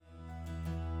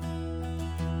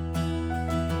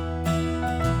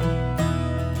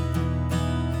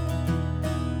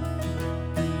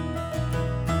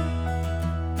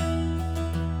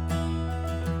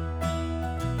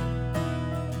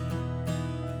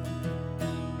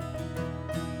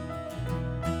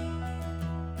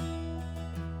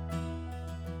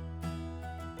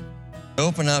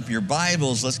Open up your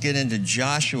Bibles. Let's get into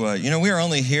Joshua. You know, we are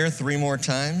only here 3 more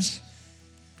times.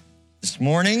 This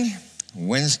morning,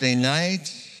 Wednesday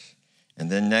night,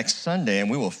 and then next Sunday, and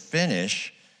we will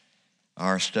finish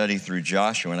our study through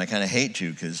Joshua. And I kind of hate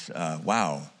to because,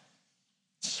 wow,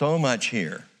 so much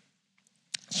here.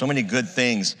 So many good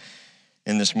things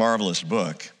in this marvelous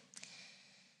book.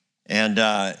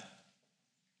 And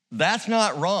that's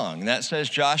not wrong. That says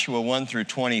Joshua 1 through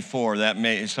 24. That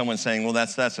may someone saying, well,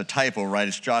 that's a typo, right?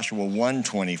 It's Joshua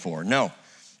 1:24. No,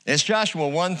 it's Joshua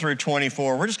 1 through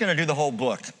 24. We're just going to do the whole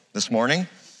book this morning.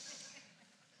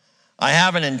 I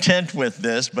have an intent with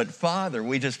this, but Father,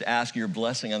 we just ask your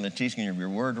blessing on the teaching of your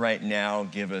word right now.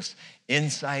 Give us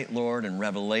insight, Lord, and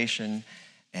revelation,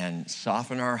 and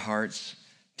soften our hearts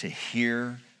to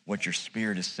hear what your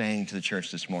Spirit is saying to the church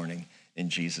this morning. In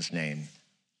Jesus' name,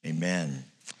 amen.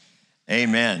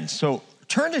 Amen. So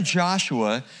turn to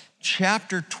Joshua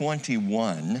chapter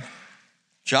 21.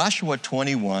 Joshua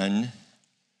 21.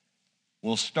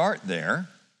 We'll start there,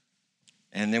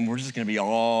 and then we're just going to be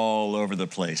all over the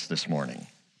place this morning.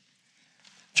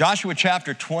 Joshua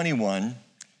chapter 21,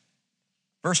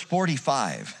 verse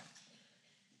 45.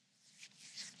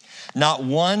 Not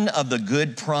one of the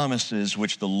good promises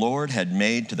which the Lord had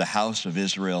made to the house of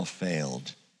Israel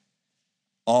failed.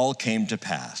 All came to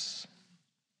pass.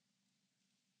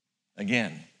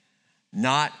 Again,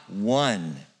 not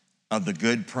one of the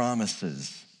good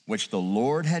promises which the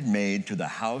Lord had made to the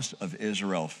house of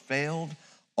Israel failed.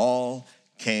 All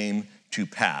came to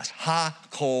pass.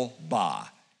 Ha-kol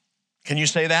ba. Can you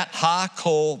say that?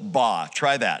 Ha-kol ba.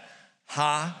 Try that.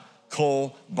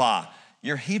 Ha-kol ba.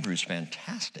 Your Hebrew's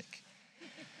fantastic.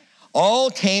 All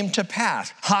came to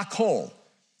pass. Ha-kol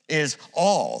is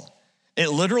all. It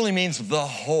literally means the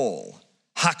whole.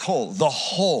 Ha-kol, the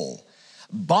whole.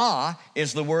 Ba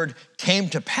is the word came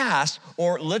to pass,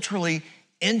 or literally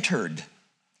entered.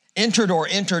 Entered or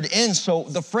entered in. So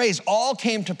the phrase all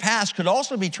came to pass could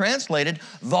also be translated,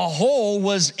 the whole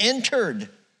was entered.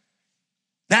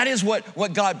 That is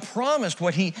what God promised,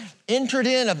 what he entered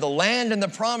in of the land and the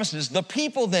promises. The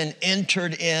people then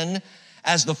entered in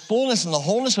as the fullness and the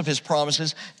wholeness of his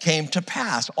promises came to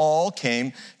pass. All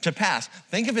came to pass.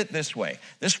 Think of it this way.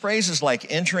 This phrase is like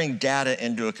entering data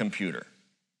into a computer.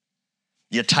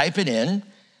 You type it in,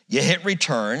 you hit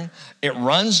return, it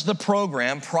runs the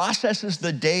program, processes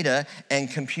the data,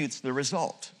 and computes the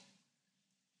result.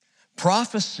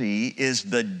 Prophecy is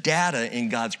the data in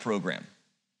God's program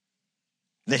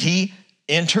that he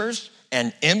enters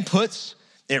and inputs.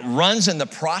 It runs in the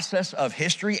process of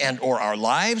history and or our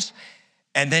lives,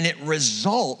 and then it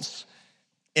results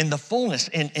in the fullness,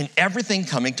 in everything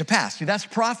coming to pass. See, that's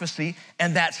prophecy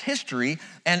and that's history.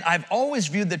 And I've always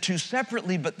viewed the two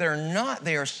separately, but they're not.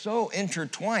 They are so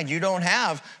intertwined. You don't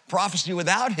have prophecy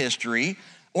without history,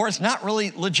 or it's not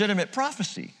really legitimate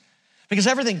prophecy, because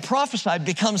everything prophesied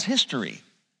becomes history.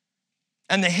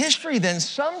 And the history then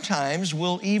sometimes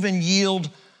will even yield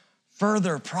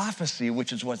further prophecy,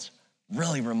 which is what's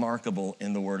really remarkable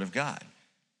in the Word of God.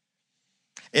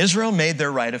 Israel made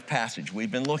their rite of passage.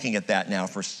 We've been looking at that now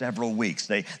for several weeks.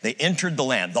 They entered the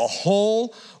land. The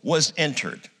whole was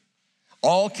entered.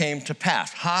 All came to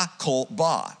pass. Ha-kol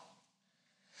ba.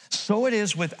 So it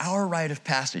is with our rite of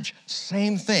passage.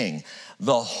 Same thing.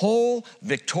 The whole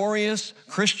victorious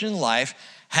Christian life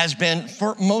has been,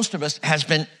 for most of us, has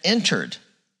been entered.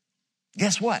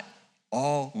 Guess what?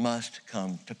 All must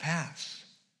come to pass.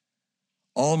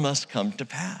 All must come to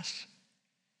pass.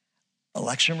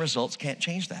 Election results can't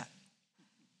change that.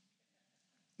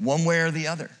 One way or the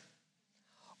other.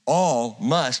 All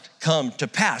must come to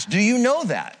pass. Do you know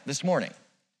that this morning?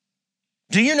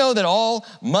 Do you know that all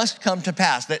must come to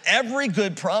pass? That every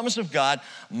good promise of God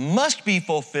must be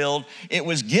fulfilled. It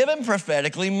was given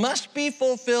prophetically, must be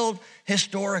fulfilled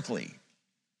historically.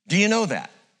 Do you know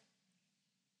that?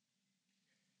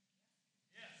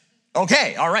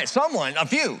 Okay, all right, someone, a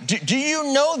few. Do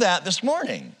you know that this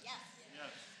morning?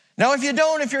 Now, if you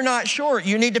don't, if you're not sure,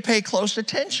 you need to pay close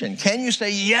attention. Can you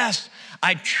say, yes,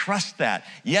 I trust that.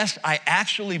 Yes, I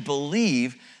actually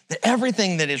believe that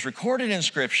everything that is recorded in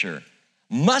Scripture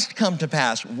must come to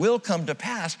pass, will come to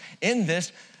pass in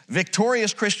this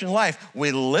victorious Christian life.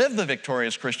 We live the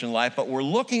victorious Christian life, but we're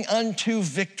looking unto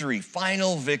victory,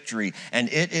 final victory,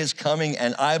 and it is coming,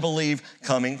 and I believe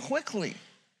coming quickly.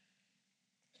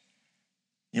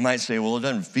 You might say, well, it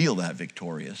doesn't feel that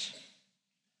victorious.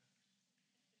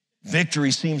 Victory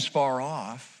seems far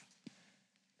off,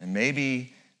 and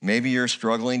maybe you're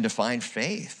struggling to find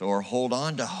faith or hold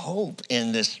on to hope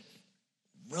in this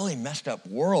really messed up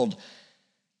world.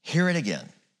 Hear it again.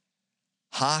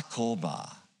 Ha-kol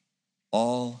ba.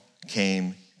 All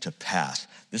came to pass.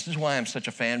 This is why I'm such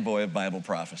a fanboy of Bible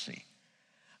prophecy.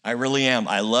 I really am.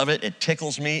 I love it. It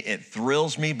tickles me. It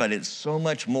thrills me, but it's so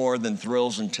much more than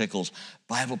thrills and tickles.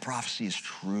 Bible prophecy is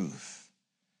truth,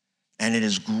 and it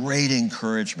is great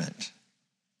encouragement.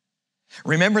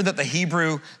 Remember that the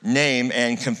Hebrew name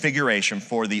and configuration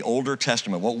for the Older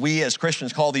Testament, what we as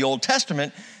Christians call the Old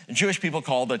Testament, Jewish people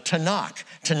call the Tanakh.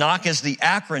 Tanakh is the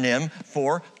acronym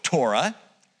for Torah,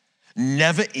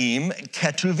 Nevi'im,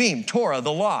 Ketuvim. Torah,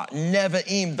 the law,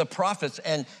 Nevi'im, the prophets,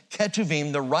 and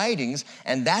Ketuvim, the writings,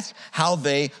 and that's how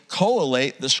they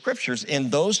collate the scriptures in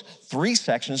those three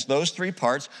sections, those three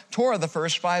parts. Torah, the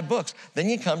first 5 books. Then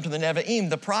you come to the Nevi'im,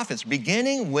 the prophets,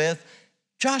 beginning with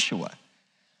Joshua.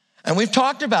 And we've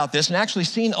talked about this and actually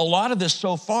seen a lot of this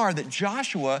so far, that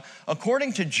Joshua,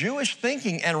 according to Jewish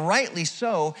thinking, and rightly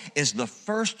so, is the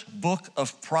first book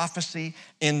of prophecy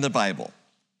in the Bible.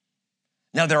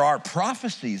 Now, there are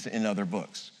prophecies in other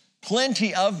books,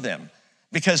 plenty of them,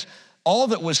 because all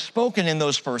that was spoken in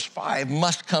those first 5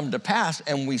 must come to pass,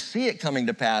 and we see it coming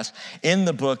to pass in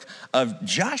the book of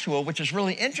Joshua, which is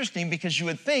really interesting because you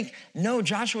would think, no,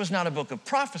 Joshua is not a book of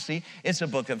prophecy, it's a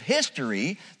book of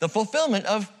history, the fulfillment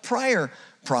of prior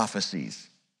prophecies.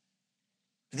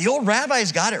 The old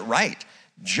rabbis got it right.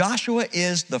 Joshua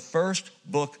is the first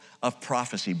book of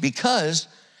prophecy because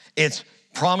its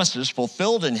promises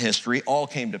fulfilled in history all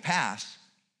came to pass,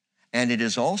 and it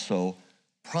is also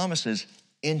promises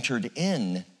entered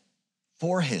in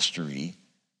for history,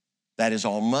 that is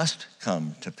all must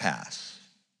come to pass.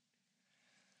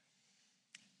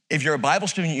 If you're a Bible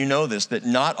student, you know this, that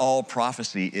not all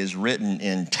prophecy is written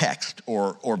in text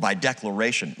or by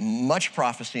declaration. Much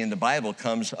prophecy in the Bible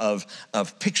comes of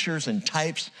pictures and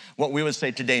types, what we would say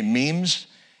today, memes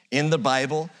in the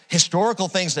Bible, historical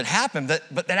things that happen, but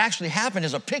that actually happen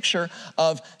as a picture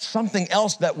of something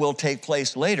else that will take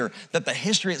place later, that the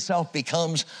history itself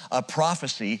becomes a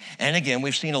prophecy. And again,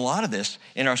 we've seen a lot of this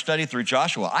in our study through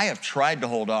Joshua. I have tried to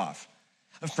hold off.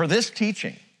 For this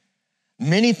teaching,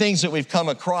 many things that we've come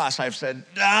across, I've said,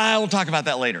 we'll talk about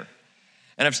that later.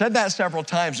 And I've said that several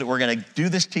times, that we're gonna do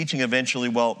this teaching eventually.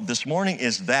 Well, this morning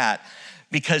is that,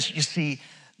 because you see,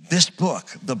 this book,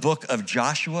 the book of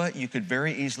Joshua, you could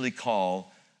very easily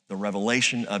call the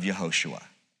Revelation of Yehoshua.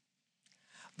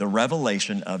 The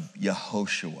Revelation of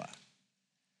Yehoshua.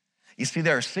 You see,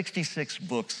 there are 66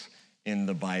 books in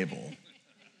the Bible.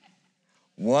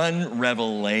 One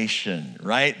revelation,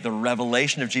 right? The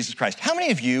revelation of Jesus Christ. How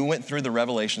many of you went through the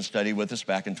Revelation study with us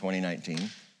back in 2019?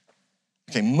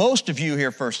 Okay, most of you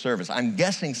here first service. I'm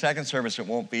guessing second service, it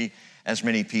won't be as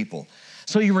many people.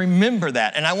 So you remember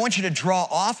that, and I want you to draw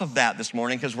off of that this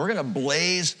morning, because we're gonna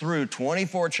blaze through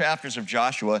 24 chapters of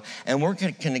Joshua, and we're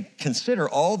gonna consider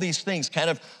all these things kind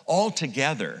of all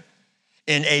together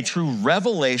in a true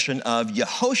revelation of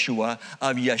Yehoshua,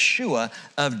 of Yeshua,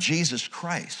 of Jesus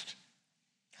Christ.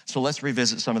 So let's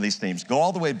revisit some of these themes. Go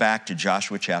all the way back to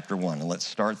Joshua chapter 1, and let's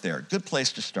start there. Good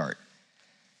place to start.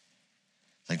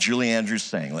 Like Julie Andrews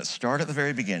saying, let's start at the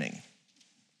very beginning.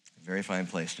 A very fine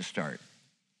place to start.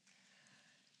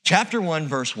 Chapter 1,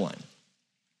 verse 1.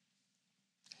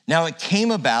 Now it came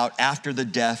about after the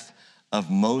death of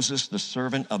Moses, the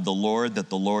servant of the Lord, that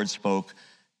the Lord spoke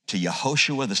to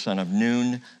Yehoshua, the son of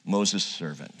Nun, Moses'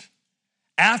 servant.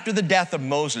 After the death of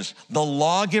Moses, the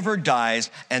lawgiver dies,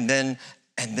 and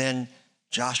then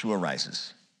Joshua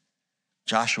rises.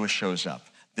 Joshua shows up.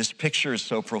 This picture is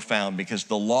so profound because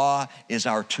the law is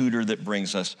our tutor that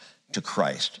brings us to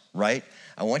Christ, right?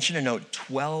 I want you to note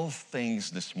 12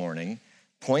 things this morning,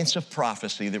 points of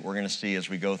prophecy that we're gonna see as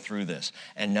we go through this.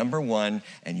 And number 1,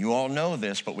 and you all know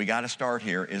this, but we gotta start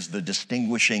here, is the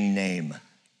distinguishing name.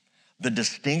 The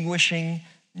distinguishing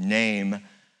name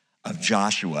of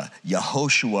Joshua,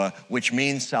 Yehoshua, which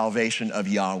means salvation of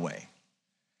Yahweh.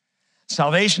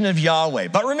 Salvation of Yahweh.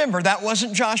 But remember, that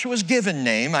wasn't Joshua's given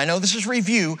name. I know this is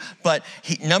review, but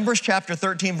Numbers chapter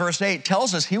 13, verse 8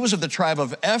 tells us he was of the tribe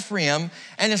of Ephraim,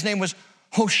 and his name was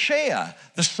Hoshea,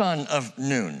 the son of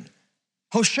Nun.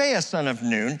 Hoshea, son of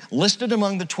Nun, listed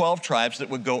among the 12 tribes that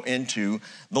would go into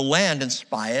the land and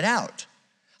spy it out.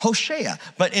 Hoshea.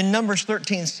 But in Numbers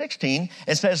 13, 16,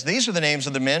 it says, these are the names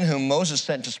of the men whom Moses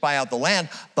sent to spy out the land.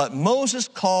 But Moses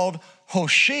called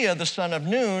Hoshea, the son of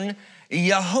Nun,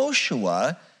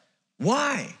 Yehoshua.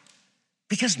 Why?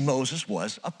 Because Moses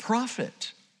was a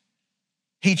prophet.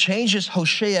 He changes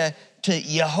Hoshea to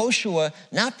Yehoshua,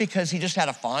 not because he just had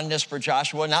a fondness for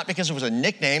Joshua, not because it was a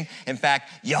nickname. In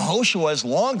fact, Yehoshua is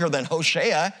longer than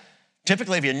Hoshea,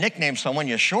 Typically, if you nickname someone,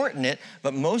 you shorten it,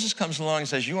 but Moses comes along and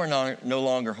says, you are no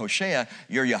longer Hoshea,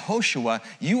 you're Yehoshua.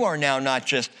 You are now not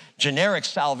just generic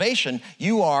salvation,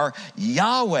 you are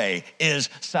Yahweh is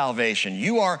salvation.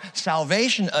 You are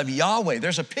salvation of Yahweh.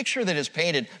 There's a picture that is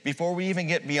painted before we even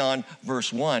get beyond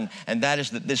verse 1, and that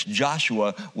is that this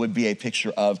Joshua would be a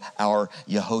picture of our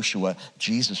Yehoshua,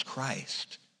 Jesus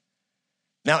Christ.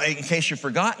 Now, in case you've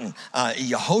forgotten,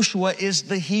 Yehoshua is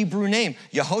the Hebrew name.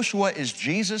 Yehoshua is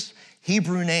Jesus'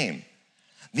 Hebrew name.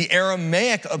 The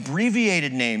Aramaic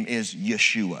abbreviated name is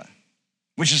Yeshua,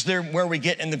 which is there where we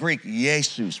get in the Greek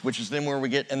Jesus, which is then where we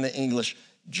get in the English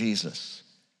Jesus.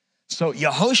 So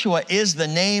Yehoshua is the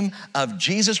name of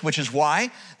Jesus, which is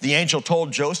why the angel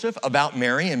told Joseph about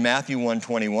Mary in Matthew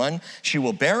 1:21. She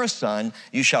will bear a son,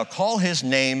 you shall call his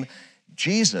name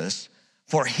Jesus,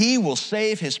 for he will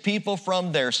save his people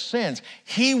from their sins.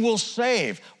 He will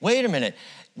save. Wait a minute.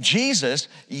 Jesus,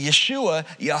 Yeshua,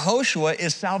 Yehoshua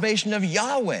is salvation of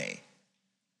Yahweh.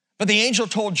 But the angel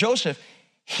told Joseph,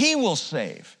 he will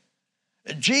save.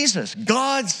 Jesus,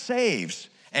 God saves,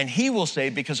 and he will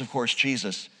save because, of course,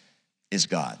 Jesus is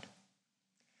God.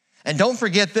 And don't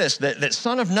forget this, that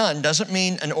son of none doesn't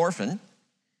mean an orphan,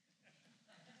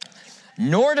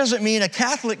 nor does it mean a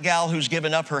Catholic gal who's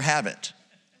given up her habit.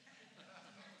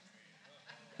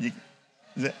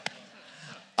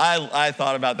 I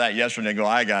thought about that yesterday and go,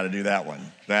 I got to do that one.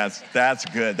 That's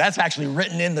good. That's actually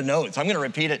written in the notes. I'm going to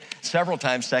repeat it several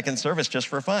times second service just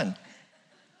for fun.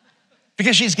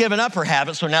 Because she's given up her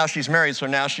habit, so now she's married, so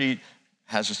now she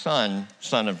has a son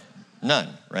of none,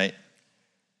 right?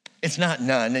 It's not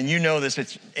none, and you know this,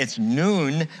 it's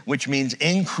nun, which means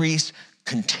increase,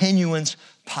 continuance,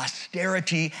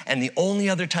 posterity, and the only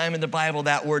other time in the Bible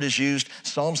that word is used,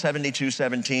 Psalm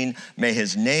 72:17, may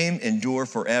his name endure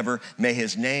forever. May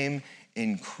his name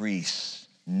increase,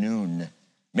 nun.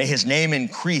 May his name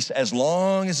increase as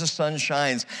long as the sun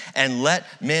shines, and let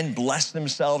men bless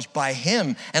themselves by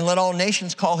him, and let all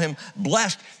nations call him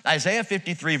blessed. Isaiah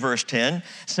 53 verse 10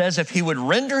 says if he would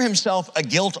render himself a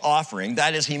guilt offering,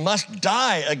 that is, he must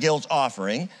die a guilt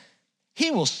offering, he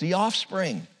will see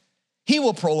offspring. He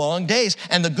will prolong days,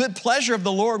 and the good pleasure of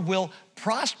the Lord will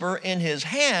prosper in his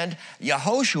hand.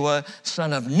 Yehoshua,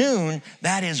 son of Nun,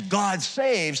 that is, God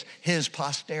saves his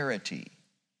posterity.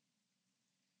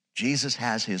 Jesus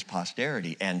has his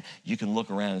posterity, and you can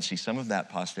look around and see some of that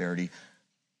posterity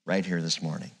right here this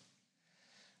morning.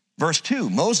 Verse 2,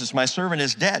 Moses, my servant,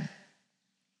 is dead.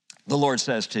 The Lord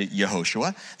says to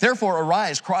Yehoshua, therefore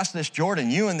arise, cross this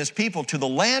Jordan, you and this people, to the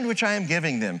land which I am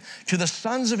giving them, to the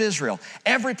sons of Israel.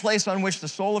 Every place on which the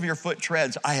sole of your foot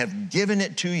treads, I have given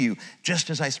it to you,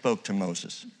 just as I spoke to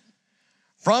Moses.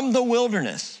 From the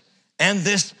wilderness and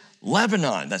this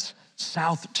Lebanon, that's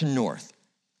south to north,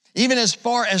 even as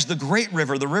far as the great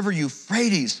river, the river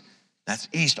Euphrates, that's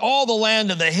east. All the land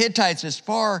of the Hittites as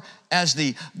far as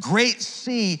the great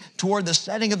sea toward the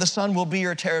setting of the sun will be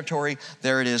your territory.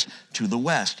 There it is to the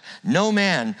west. No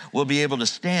man will be able to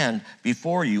stand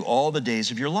before you all the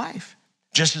days of your life.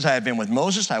 Just as I have been with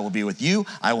Moses, I will be with you.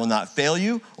 I will not fail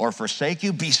you or forsake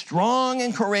you. Be strong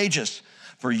and courageous,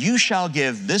 for you shall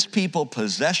give this people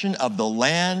possession of the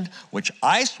land which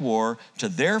I swore to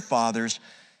their fathers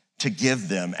to give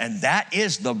them. And that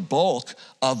is the bulk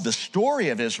of the story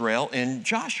of Israel in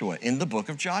Joshua, in the book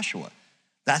of Joshua.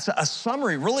 That's a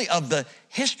summary, really, of the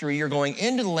history. You're going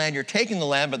into the land, you're taking the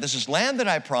land, but this is land that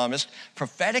I promised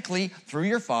prophetically through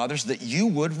your fathers that you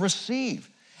would receive.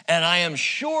 And I am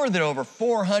sure that over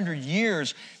 400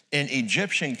 years in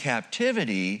Egyptian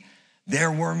captivity,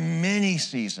 there were many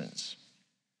seasons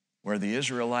where the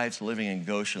Israelites living in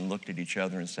Goshen looked at each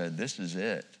other and said, this is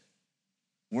it.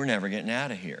 We're never getting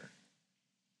out of here.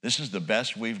 This is the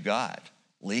best we've got,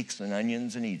 leeks and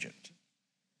onions in Egypt.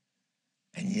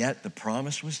 And yet the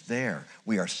promise was there.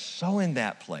 We are so in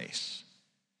that place.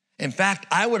 In fact,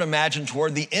 I would imagine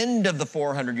toward the end of the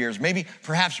 400 years, maybe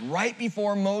perhaps right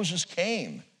before Moses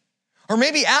came, or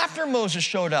maybe after Moses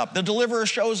showed up, the deliverer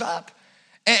shows up,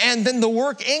 and then the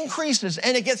work increases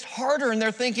and it gets harder, and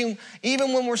they're thinking,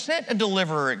 even when we're sent a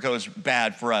deliverer, it goes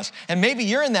bad for us. And maybe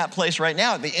you're in that place right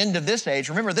now at the end of this age.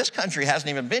 Remember, this country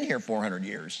hasn't even been here 400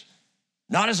 years,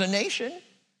 not as a nation.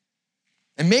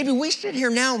 And maybe we sit here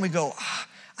now and we go,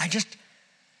 I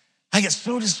get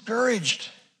so discouraged.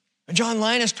 And John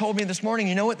Linus told me this morning,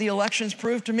 you know what the elections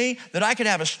proved to me? That I could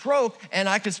have a stroke and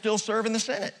I could still serve in the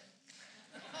Senate.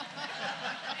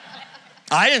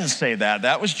 I didn't say that,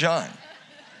 that was John.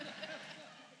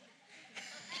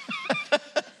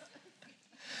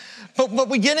 But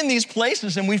we get in these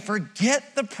places and we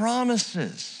forget the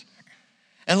promises.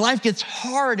 And life gets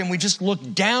hard and we just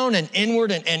look down and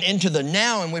inward and into the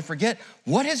now and we forget,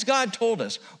 what has God told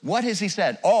us? What has he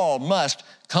said? All must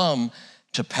come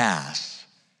to pass.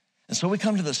 And so we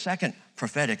come to the second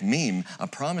prophetic meme, a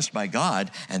promise by God,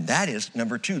 and that is,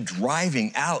 number 2,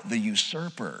 driving out the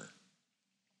usurper.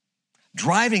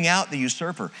 Driving out the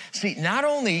usurper. See, not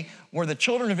only were the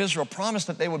children of Israel promised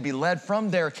that they would be led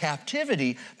from their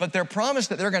captivity, but they're promised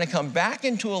that they're going to come back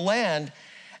into a land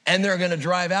and they're going to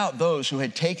drive out those who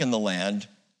had taken the land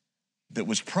that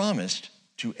was promised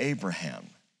to Abraham.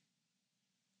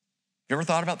 You ever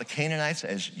thought about the Canaanites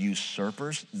as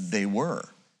usurpers? They were.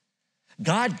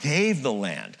 God gave the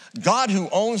land. God who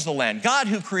owns the land. God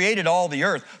who created all the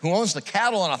earth, who owns the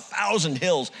cattle on 1,000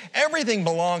 hills. Everything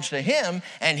belongs to him,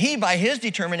 and he, by his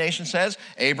determination, says,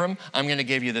 Abram, I'm going to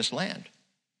give you this land.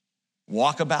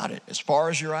 Walk about it as far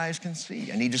as your eyes can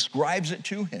see. And he describes it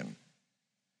to him.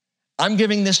 I'm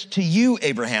giving this to you,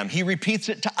 Abraham. He repeats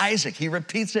it to Isaac. He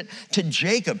repeats it to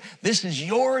Jacob. This is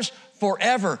yours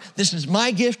forever. This is my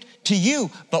gift to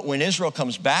you. But when Israel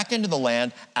comes back into the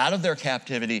land, out of their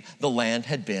captivity, the land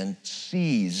had been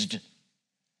seized.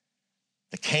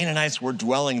 The Canaanites were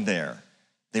dwelling there.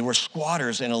 They were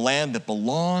squatters in a land that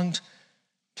belonged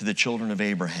to the children of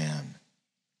Abraham.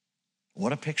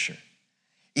 What a picture.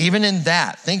 Even in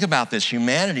that, think about this,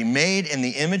 humanity made in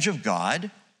the image of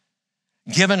God,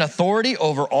 given authority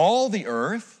over all the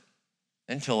earth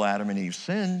until Adam and Eve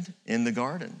sinned in the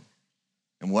garden.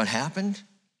 And what happened?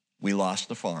 We lost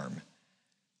the farm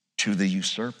to the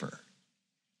usurper.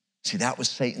 See, that was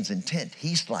Satan's intent.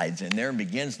 He slides in there and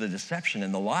begins the deception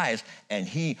and the lies, and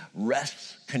he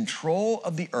wrests control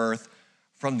of the earth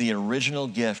from the original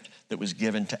gift that was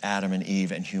given to Adam and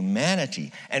Eve and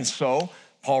humanity. And so,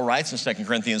 Paul writes in 2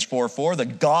 Corinthians 4:4, the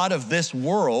God of this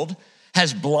world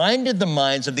has blinded the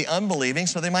minds of the unbelieving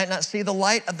so they might not see the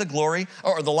light of the glory,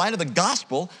 or the light of the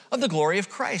gospel of the glory of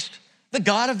Christ. The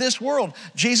God of this world.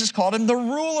 Jesus called him the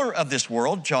ruler of this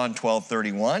world, John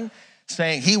 12:31,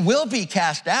 saying he will be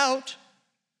cast out.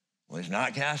 Well, he's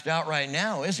not cast out right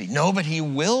now, is he? No, but he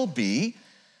will be.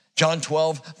 John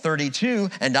 12:32,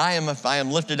 and if I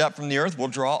am lifted up from the earth, will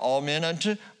draw all men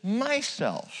unto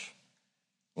myself.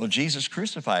 Well, Jesus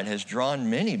crucified has drawn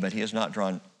many, but he has not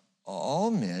drawn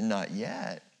all men, not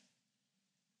yet.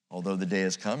 Although the day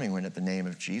is coming when at the name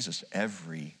of Jesus,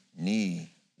 every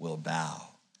knee will bow.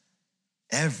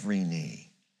 Every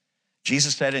knee.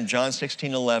 Jesus said in John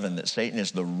 16:11 that Satan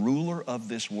is the ruler of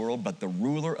this world, but the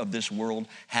ruler of this world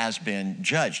has been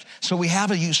judged. So we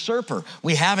have a usurper.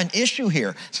 We have an issue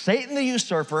here. Satan the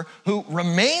usurper who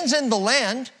remains in the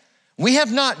land. We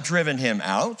have not driven him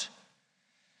out.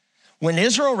 When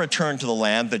Israel returned to the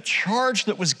land, the charge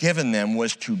that was given them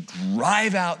was to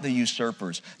drive out the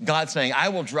usurpers. God saying, I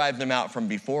will drive them out from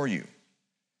before you.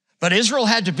 But Israel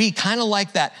had to be kind of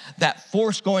like that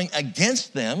force going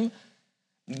against them.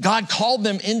 God called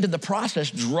them into the process,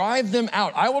 drive them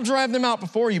out. I will drive them out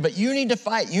before you, but you need to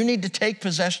fight. You need to take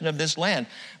possession of this land.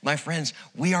 My friends,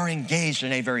 we are engaged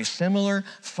in a very similar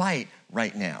fight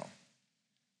right now.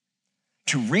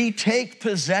 To retake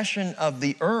possession of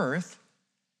the earth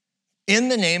in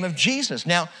the name of Jesus.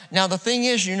 Now the thing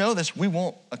is, you know this, we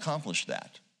won't accomplish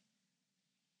that.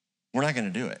 We're not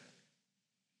going to do it.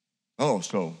 Oh,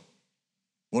 so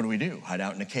what do? Hide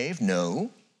out in a cave? No.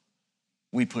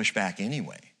 We push back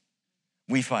anyway.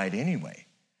 We fight anyway.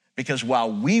 Because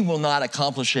while we will not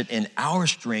accomplish it in our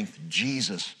strength,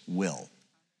 Jesus will.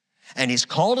 And he's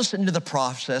called us into the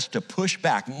process to push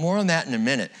back. More on that in a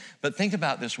minute. But think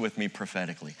about this with me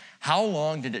prophetically. How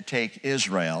long did it take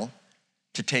Israel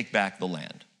to take back the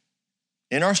land?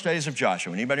 In our studies of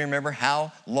Joshua, anybody remember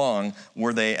how long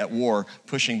were they at war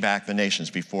pushing back the nations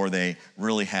before they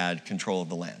really had control of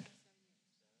the land?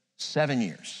 7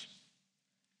 years.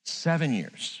 7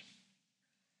 years.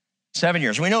 7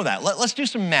 years. We know that. Let's do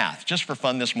some math just for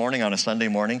fun this morning on a Sunday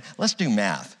morning. Let's do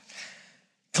math.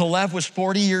 Caleb was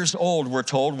 40 years old, we're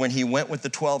told, when he went with the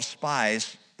 12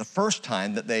 spies the first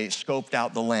time that they scoped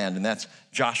out the land. And that's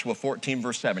Joshua 14,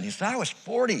 verse 7. He said, I was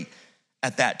 40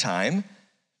 at that time.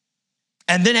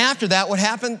 And then after that, what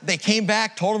happened? They came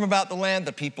back, told them about the land.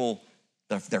 The people,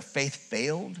 their faith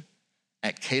failed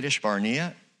at Kadesh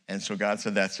Barnea. And so God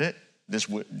said, that's it. This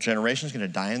generation is going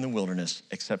to die in the wilderness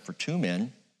except for two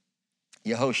men,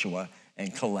 Yehoshua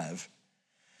and Caleb.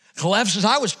 Caleb says,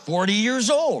 I was 40 years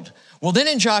old. Well, then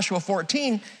in Joshua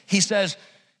 14, he says,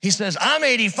 I'm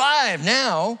 85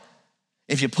 now.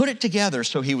 If you put it together,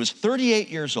 so he was 38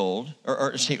 years old,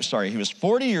 he was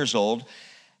 40 years old.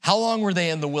 How long were they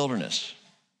in the wilderness?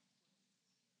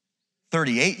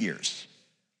 38 years.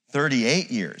 38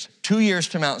 years. 2 years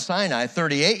to Mount Sinai,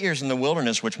 38 years in the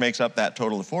wilderness, which makes up that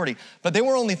total of 40. But they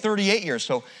were only 38 years.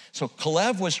 So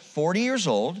Caleb was 40 years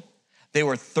old. They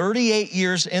were 38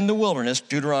 years in the wilderness.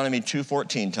 Deuteronomy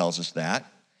 2:14 tells us that.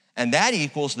 And that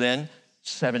equals then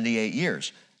 78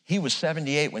 years. He was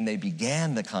 78 when they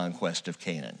began the conquest of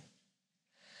Canaan.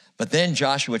 But then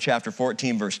Joshua chapter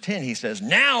 14, verse 10, he says,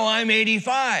 now I'm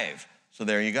 85. So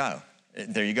there you go.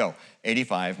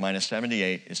 85 minus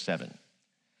 78 is 7.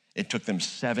 It took them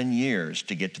 7 years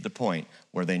to get to the point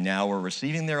where they now were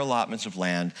receiving their allotments of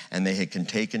land and they had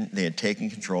taken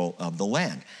control of the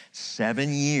land.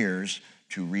 7 years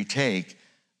to retake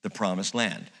the promised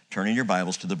land. Turning your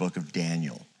Bibles to the book of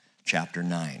Daniel, chapter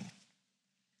 9.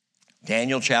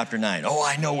 Daniel chapter 9. Oh,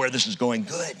 I know where this is going.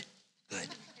 Good.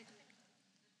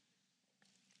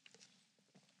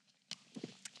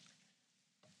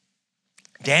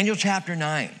 Daniel chapter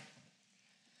 9.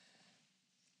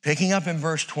 Picking up in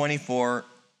verse 24,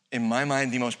 in my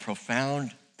mind, the most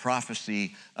profound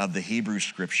prophecy of the Hebrew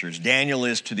scriptures. Daniel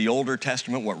is to the Older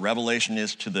Testament what Revelation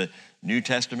is to the New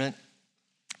Testament.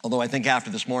 Although I think after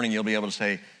this morning, you'll be able to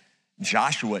say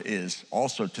Joshua is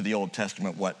also to the Old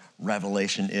Testament what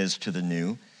Revelation is to the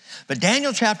New. But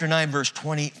Daniel chapter 9, verse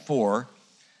 24,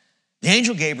 the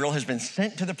angel Gabriel has been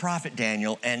sent to the prophet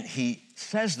Daniel, and he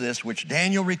says this, which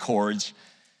Daniel records,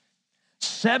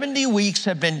 70 weeks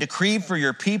have been decreed for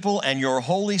your people and your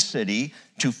holy city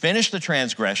to finish the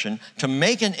transgression, to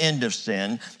make an end of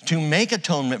sin, to make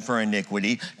atonement for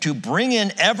iniquity, to bring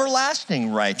in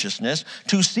everlasting righteousness,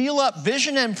 to seal up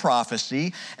vision and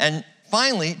prophecy, and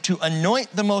finally, to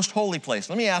anoint the most holy place.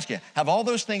 Let me ask you, have all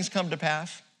those things come to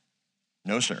pass?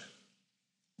 No, sir.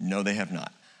 No, they have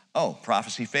not. Oh,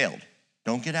 prophecy failed.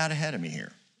 Don't get out ahead of me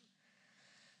here.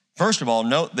 First of all,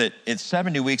 note that it's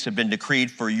 70 weeks have been decreed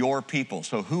for your people.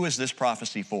 So who is this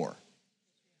prophecy for?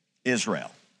 Israel.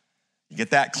 You get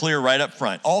that clear right up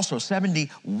front. Also,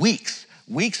 70 weeks.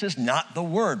 Weeks is not the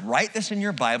word. Write this in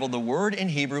your Bible. The word in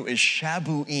Hebrew is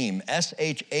shabuim,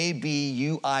 S-H-A-B-U-I-M,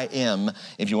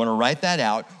 if you want to write that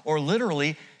out, or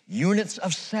literally units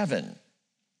of 7.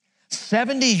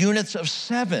 70 units of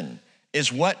 7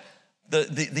 is what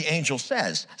the angel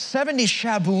says. 70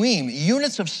 shabuim,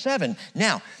 units of 7.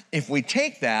 Now, if we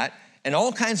take that, and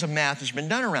all kinds of math has been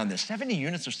done around this, 70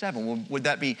 units of 7, would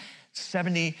that be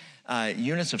 70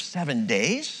 units of 7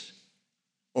 days?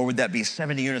 Or would that be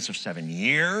 70 units of 7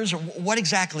 years? Or what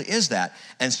exactly is that?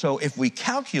 And so if we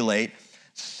calculate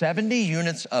 70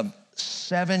 units of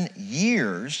 7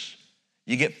 years,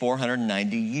 you get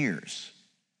 490 years.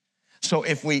 So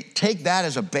if we take that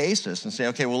as a basis and say,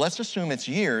 okay, well, let's assume it's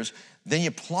years, then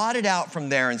you plot it out from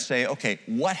there and say, okay,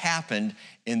 what happened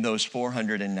in those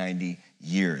 490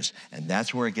 years? And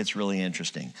that's where it gets really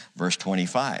interesting. Verse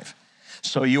 25.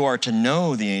 So you are to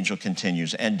know, the angel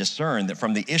continues, and discern that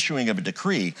from the issuing of a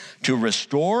decree to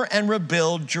restore and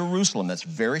rebuild Jerusalem, that's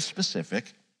very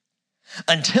specific,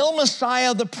 until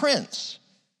Messiah the Prince,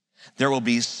 there will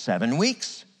be 7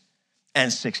 weeks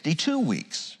and 62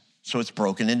 weeks. So it's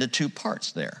broken into 2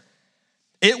 parts there.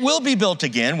 It will be built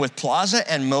again with plaza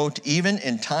and moat even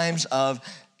in times of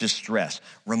distress.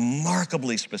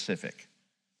 Remarkably specific.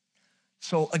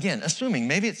 So again, assuming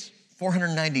maybe it's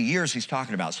 490 years he's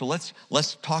talking about. So let's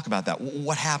talk about that.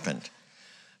 What happened?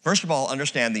 First of all,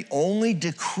 understand the only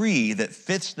decree that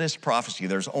fits this prophecy,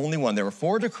 there's only one. There were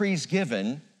 4 decrees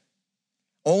given.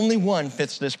 Only one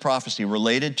fits this prophecy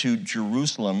related to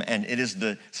Jerusalem, and it is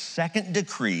the 2nd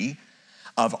decree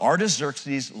of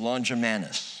Artaxerxes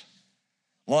Longimanus.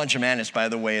 Longimanus, by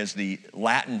the way, is the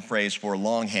Latin phrase for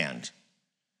long hand.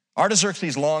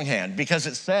 Artaxerxes' long hand, because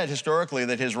it's said historically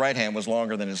that his right hand was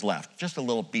longer than his left. Just a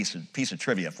little piece of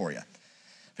trivia for you.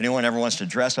 If anyone ever wants to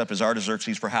dress up as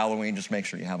Artaxerxes for Halloween, just make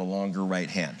sure you have a longer right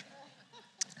hand.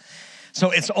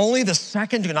 So it's only the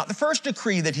 2nd, not the 1st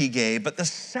decree that he gave, but the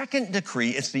 2nd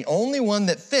decree. It's the only one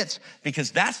that fits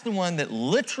because that's the one that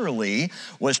literally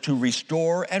was to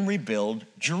restore and rebuild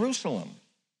Jerusalem.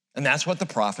 And that's what the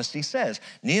prophecy says.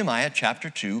 Nehemiah chapter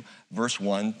 2, verse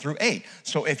 1 through 8.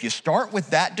 So if you start with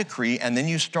that decree and then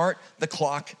you start the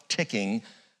clock ticking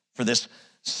for this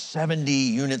 70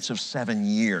 units of 7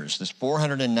 years, this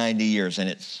 490 years, and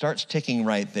it starts ticking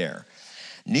right there.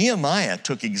 Nehemiah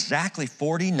took exactly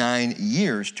 49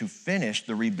 years to finish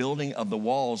the rebuilding of the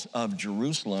walls of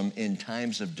Jerusalem in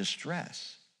times of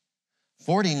distress.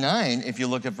 49, if you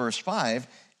look at verse 5,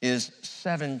 is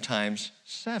 7 times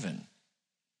 7.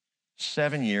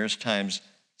 7 years times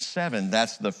 7,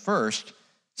 that's the first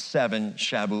 7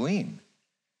 shabuim.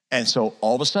 And so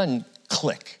all of a sudden,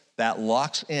 click, that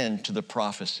locks into the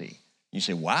prophecy. You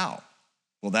say, wow,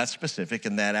 well, that's specific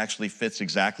and that actually fits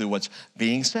exactly what's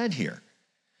being said here.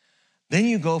 Then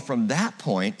you go from that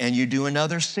point and you do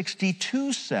another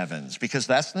 62 sevens, because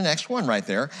that's the next one right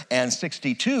there, and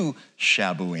 62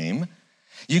 Shabuim.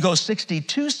 You go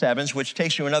 62 sevens, which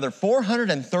takes you another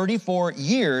 434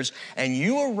 years, and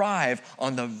you arrive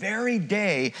on the very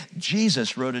day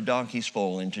Jesus rode a donkey's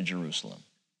foal into Jerusalem.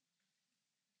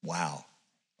 Wow,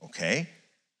 okay.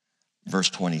 Verse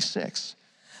 26,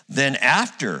 then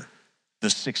after the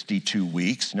 62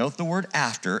 weeks, note the word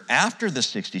after the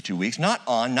 62 weeks, not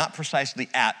on, not precisely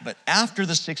at, but after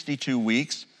the 62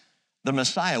 weeks, the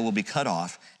Messiah will be cut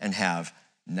off and have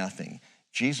nothing.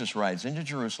 Jesus rides into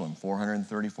Jerusalem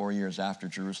 434 years after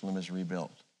Jerusalem is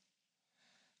rebuilt.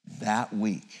 That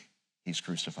week, he's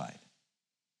crucified.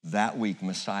 That week,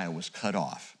 Messiah was cut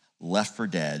off, left for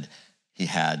dead. He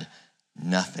had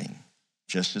nothing,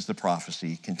 just as the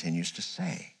prophecy continues to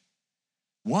say.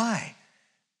 Why?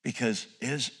 Because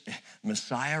the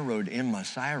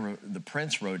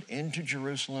prince rode into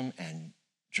Jerusalem, and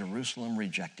Jerusalem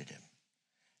rejected him.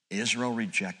 Israel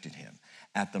rejected him.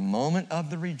 At the moment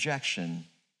of the rejection,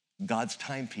 God's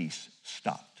timepiece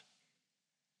stopped.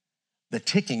 The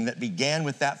ticking that began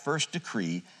with that first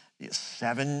decree,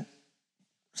 seven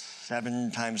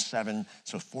times 7,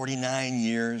 so 49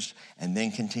 years, and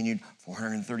then continued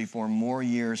 434 more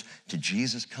years to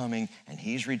Jesus coming, and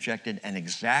he's rejected, and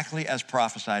exactly as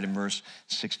prophesied in verse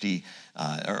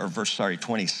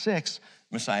 26,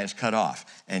 Messiah is cut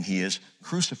off, and he is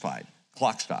crucified.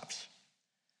 Clock stops.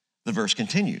 The verse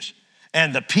continues.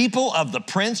 And the people of the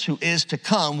prince who is to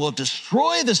come will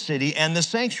destroy the city and the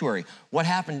sanctuary. What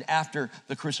happened after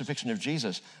the crucifixion of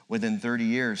Jesus? Within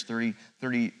 30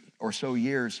 or so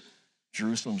years,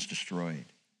 Jerusalem's destroyed.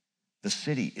 The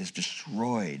city is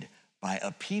destroyed by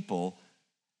a people,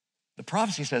 the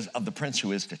prophecy says, of the prince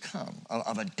who is to come,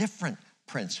 of a different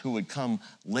prince who would come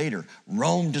later.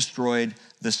 Rome destroyed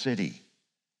the city.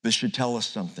 This should tell us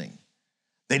something.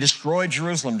 They destroyed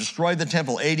Jerusalem, destroyed the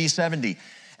temple, AD 70.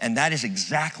 And that is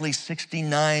exactly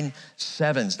 69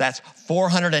 sevens. That's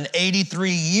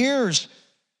 483 years.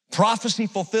 Prophecy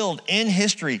fulfilled in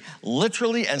history,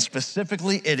 literally and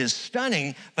specifically. It is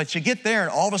stunning, but you get there and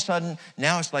all of a sudden,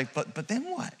 now it's like, but then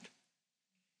what?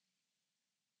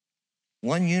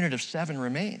 One unit of 7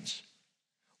 remains.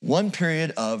 One period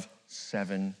of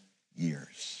 7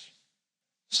 years.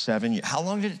 7 years. How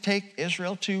long did it take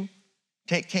Israel to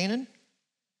take Canaan?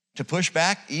 To push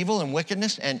back evil and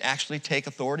wickedness and actually take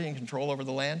authority and control over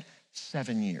the land?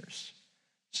 7 years.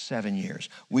 7 years.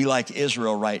 We, like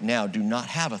Israel right now, do not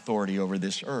have authority over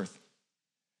this earth.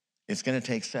 It's going to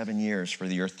take 7 years for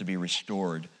the earth to be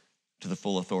restored to the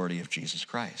full authority of Jesus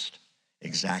Christ.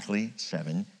 Exactly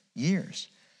 7 years.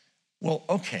 Well,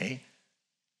 okay,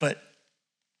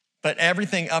 but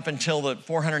everything up until the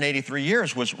 483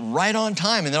 years was right on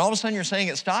time, and then all of a sudden you're saying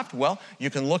it stopped? Well,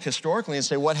 you can look historically and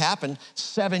say, what happened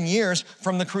 7 years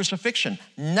from the crucifixion?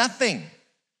 Nothing.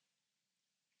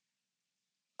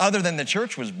 Other than the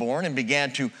church was born and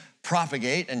began to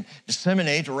propagate and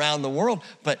disseminate around the world,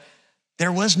 but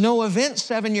there was no event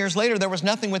 7 years later. There was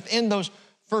nothing within those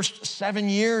first 7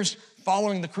 years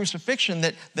following the crucifixion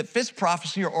that fits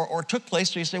prophecy or took place.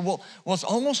 So you say, well, it's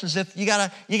almost as if you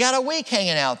got a week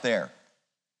hanging out there.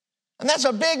 And that's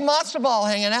a big matzo ball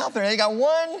hanging out there. They got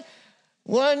one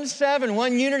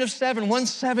unit of 7, 1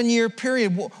 7-year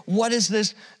period. What does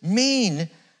this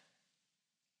mean?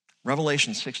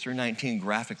 Revelation 6 through 19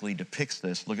 graphically depicts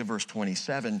this. Look at verse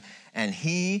 27. And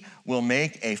he will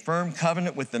make a firm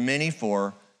covenant with the many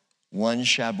for 1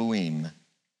 Shabuim.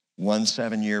 1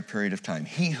 7-year period of time.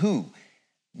 He who,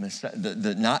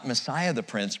 not Messiah the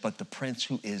prince, but the prince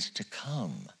who is to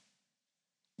come,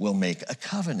 will make a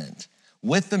covenant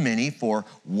with the many for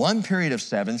 1 period of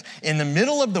 7s. In the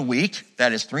middle of the week,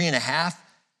 that is 3.5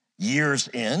 years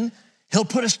in, he'll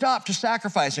put a stop to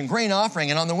sacrifice and grain offering,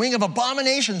 and on the wing of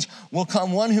abominations will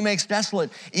come one who makes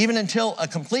desolate, even until a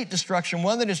complete destruction,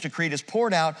 one that is decreed, is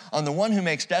poured out on the one who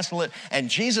makes desolate. And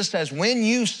Jesus says, when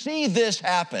you see this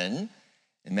happen,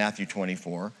 in Matthew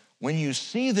 24, when you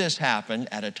see this happen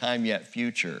at a time yet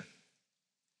future,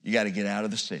 you got to get out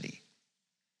of the city.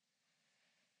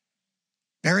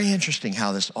 Very interesting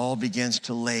how this all begins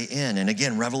to lay in. And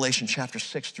again, Revelation chapter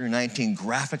 6 through 19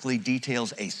 graphically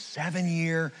details a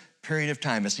 7-year period of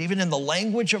time. It's even in the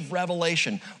language of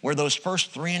Revelation where those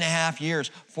first 3.5 years,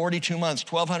 42 months,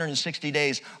 1,260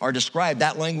 days are described.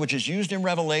 That language is used in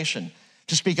Revelation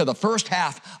to speak of the first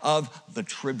half of the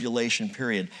tribulation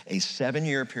period, a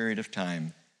 7-year period of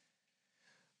time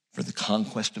for the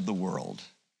conquest of the world.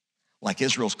 Like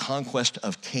Israel's conquest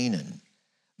of Canaan,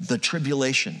 the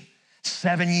tribulation,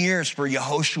 7 years for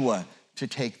Yehoshua to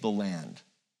take the land.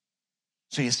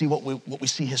 So you see what we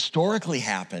see historically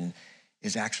happen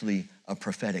is actually a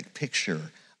prophetic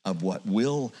picture of what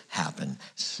will happen.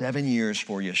 7 years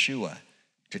for Yeshua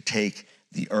to take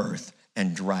the earth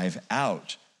and drive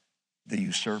out the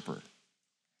usurper.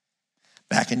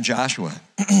 Back in Joshua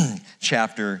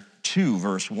chapter 2,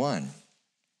 verse 1.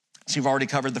 So you've already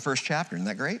covered the first chapter. Isn't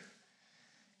that great?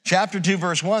 Chapter 2,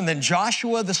 verse 1, then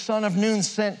Joshua the son of Nun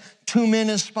sent 2 men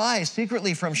as spies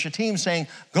secretly from Shittim, saying,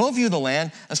 go view the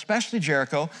land, especially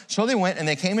Jericho. So they went and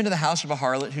they came into the house of a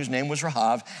harlot whose name was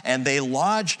Rahab, and they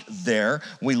lodged there.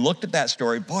 We looked at that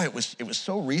story. Boy, it was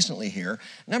so recently here.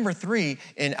 Number 3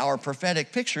 in our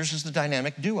prophetic pictures is the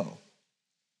dynamic duo.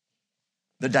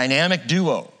 The dynamic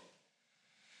duo.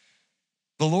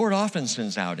 The Lord often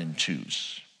sends out in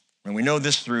twos. And we know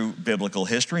this through biblical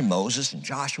history, Moses and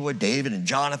Joshua, David and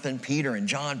Jonathan, Peter and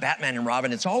John, Batman and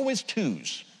Robin. It's always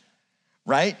twos,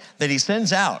 right, that he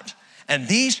sends out. And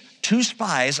these 2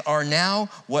 spies are now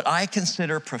what I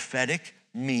consider prophetic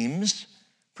memes,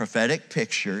 prophetic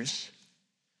pictures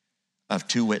of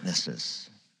 2 witnesses.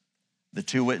 The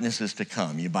 2 witnesses to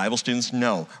come. You Bible students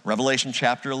know, Revelation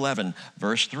chapter 11,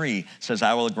 verse 3 says,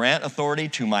 I will grant authority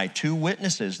to my 2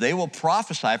 witnesses. They will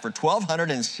prophesy for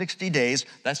 1,260 days.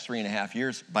 That's 3.5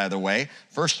 years, by the way.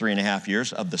 First 3.5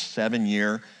 years of the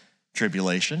 7-year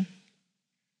tribulation.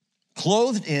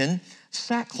 Clothed in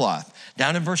sackcloth.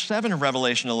 Down in verse 7 of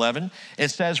Revelation 11, it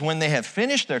says, when they have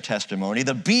finished their testimony,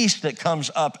 the beast that comes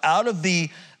up out of the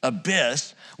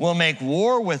abyss will make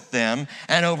war with them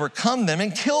and overcome them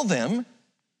and kill them,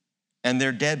 and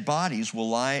their dead bodies will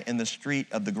lie in the street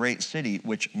of the great city,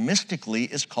 which mystically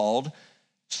is called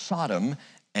Sodom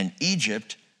and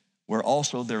Egypt, where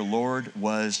also their Lord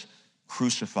was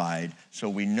crucified. So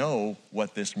we know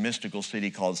what this mystical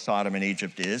city called Sodom and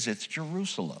Egypt is. It's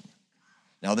Jerusalem.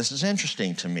 Now, this is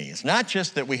interesting to me. It's not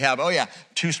just that we have,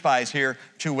 2 spies here,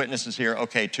 2 witnesses here.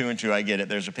 Okay, 2 and 2, I get it.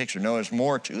 There's a picture. No, there's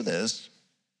more to this.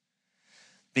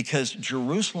 Because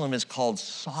Jerusalem is called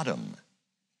Sodom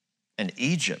and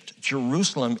Egypt.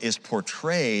 Jerusalem is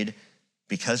portrayed,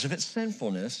 because of its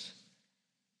sinfulness,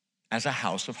 as a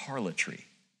house of harlotry.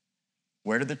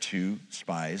 Where did the 2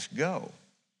 spies go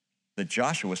that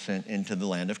Joshua sent into the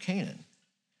land of Canaan?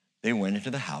 They went into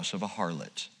the house of a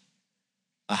harlot,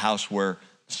 a house where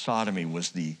sodomy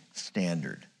was the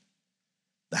standard,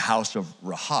 the house of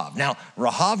Rahab. Now,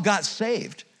 Rahab got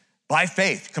saved by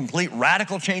faith, complete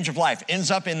radical change of life,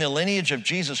 ends up in the lineage of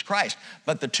Jesus Christ.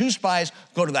 But the 2 spies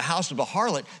go to the house of a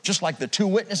harlot, just like the 2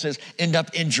 witnesses end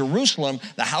up in Jerusalem,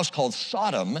 the house called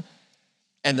Sodom,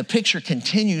 and the picture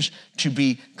continues to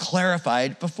be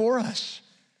clarified before us.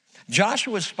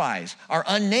 Joshua's spies are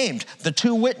unnamed. The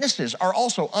 2 witnesses are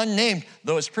also unnamed,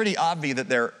 though it's pretty obvious that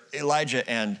they're Elijah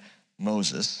and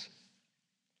Moses.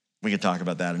 We could talk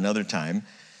about that another time.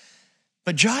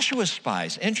 But Joshua's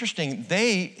spies, interesting,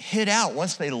 they hid out.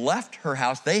 Once they left her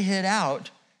house, they hid out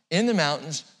in the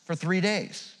mountains for 3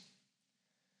 days.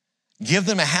 Give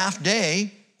them a half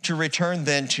day to return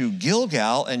then to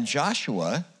Gilgal and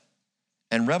Joshua.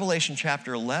 And Revelation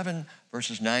chapter 11,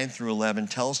 verses 9 through 11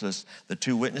 tells us the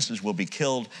 2 witnesses will be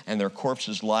killed and their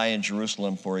corpses lie in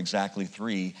Jerusalem for exactly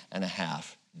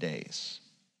 3.5 days.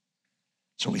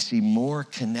 So we see more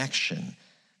connection.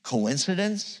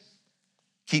 Coincidence?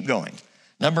 Keep going.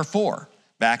 Number 4,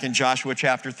 back in Joshua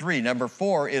chapter 3, number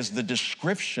 4 is the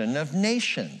description of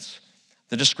nations.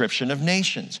 The description of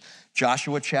nations.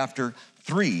 Joshua chapter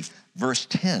 3, verse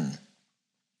 10.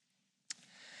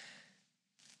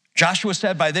 Joshua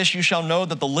said, by this you shall know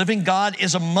that the living God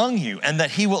is among you, and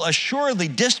that he will assuredly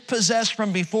dispossess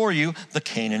from before you the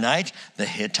Canaanite, the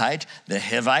Hittite, the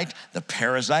Hivite, the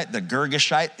Perizzite, the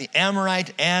Girgashite, the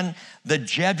Amorite, and the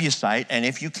Jebusite. And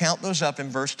if you count those up in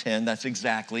verse 10, that's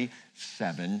exactly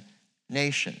 7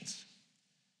 nations.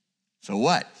 So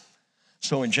what?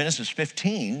 So in Genesis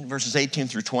 15, verses 18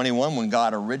 through 21, when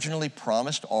God originally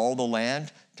promised all the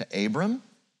land to Abram,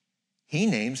 he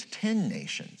names 10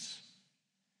 nations.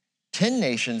 10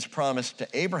 nations promised to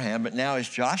Abraham, but now as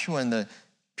Joshua and the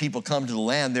people come to the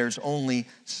land, there's only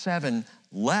 7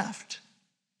 left.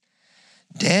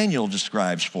 Daniel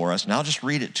describes for us, and I'll just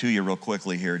read it to you real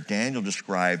quickly here. Daniel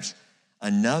describes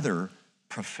another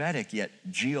prophetic yet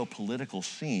geopolitical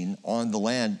scene on the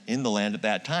land, in the land at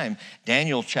that time.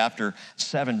 Daniel chapter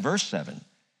 7, verse 7.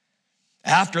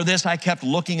 After this, I kept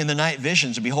looking in the night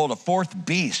visions, and behold, a 4th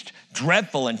beast,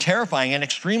 dreadful and terrifying and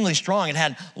extremely strong. It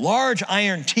had large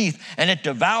iron teeth, and it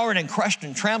devoured and crushed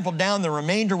and trampled down the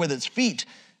remainder with its feet.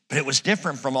 But it was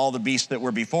different from all the beasts that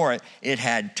were before it. It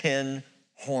had 10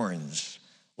 horns,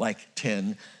 like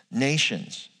 10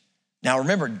 nations. Now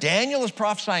remember, Daniel is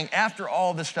prophesying after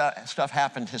all this stuff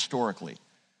happened historically.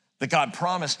 That God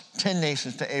promised 10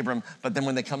 nations to Abram, but then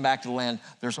when they come back to the land,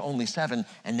 there's only 7.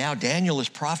 And now Daniel is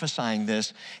prophesying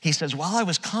this. He says, while I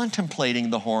was contemplating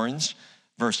the horns,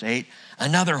 verse 8,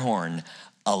 another horn,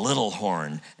 a little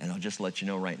horn. And I'll just let you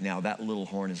know right now, that little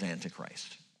horn is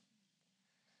Antichrist.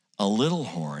 A little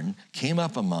horn came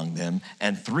up among them,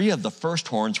 and 3 of the first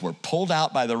horns were pulled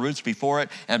out by the roots before it.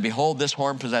 And behold, this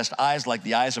horn possessed eyes like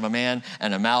the eyes of a man,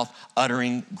 and a mouth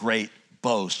uttering great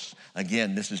boasts.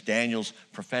 Again, this is Daniel's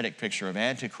prophetic picture of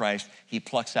Antichrist. He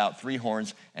plucks out 3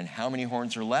 horns, and how many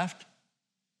horns are left?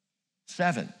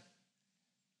 7.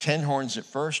 10 horns at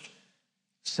first,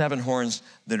 7 horns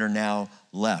that are now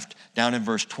left. Down in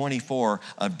verse 24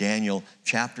 of Daniel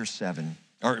chapter 7,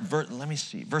 verse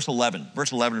 11.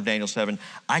 Verse 11 of Daniel 7,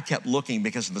 I kept looking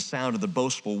because of the sound of the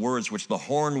boastful words which the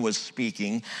horn was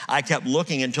speaking. I kept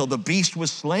looking until the beast was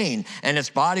slain and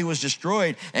its body was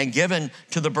destroyed and given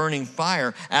to the burning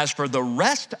fire. As for the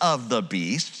rest of the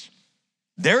beasts,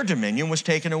 their dominion was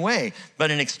taken away,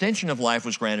 but an extension of life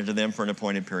was granted to them for an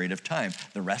appointed period of time.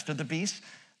 The rest of the beasts,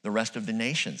 the rest of the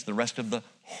nations, the rest of the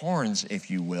horns, if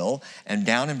you will. And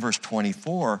down in verse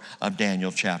 24 of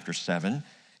Daniel chapter 7,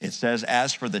 it says,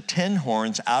 as for the 10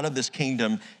 horns, out of this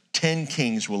kingdom, 10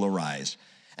 kings will arise.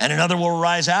 And another will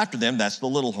arise after them, that's the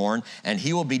little horn, and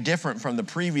he will be different from the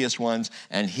previous ones,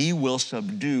 and he will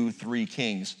subdue 3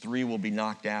 kings. 3 will be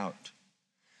knocked out.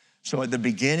 So at the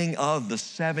beginning of the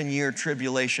 7-year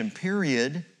tribulation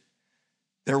period,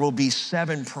 there will be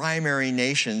 7 primary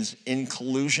nations in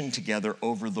collusion together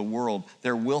over the world.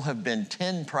 There will have been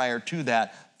 10 prior to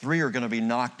that. 3 are going to be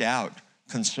knocked out,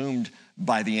 consumed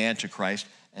by the Antichrist,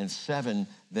 and 7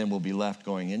 then will be left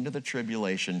going into the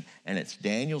tribulation. And it's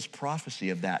Daniel's prophecy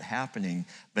of that happening,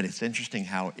 but it's interesting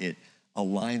how it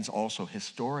aligns also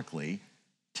historically.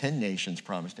 10 nations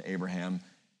promised to Abraham,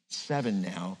 7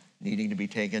 now needing to be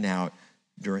taken out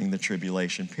during the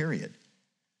tribulation period.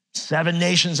 7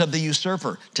 nations of the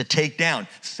usurper to take down,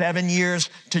 7 years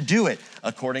to do it,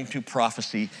 according to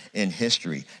prophecy in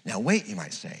history. Now wait, you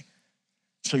might say,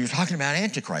 so you're talking about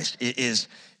Antichrist. Is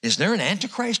there an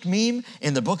Antichrist meme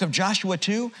in the book of Joshua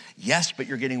 2? Yes, but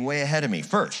you're getting way ahead of me.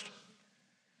 First,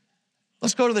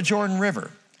 let's go to the Jordan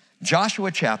River. Joshua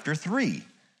chapter 3.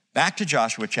 Back to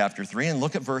Joshua chapter 3 and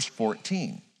look at verse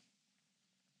 14.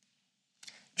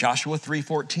 Joshua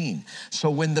 3:14. So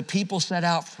when the people set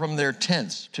out from their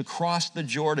tents to cross the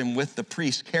Jordan with the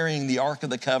priests carrying the ark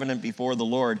of the covenant before the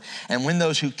Lord, and when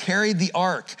those who carried the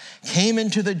ark came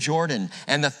into the Jordan,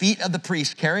 and the feet of the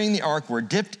priests carrying the ark were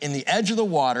dipped in the edge of the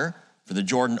water, for the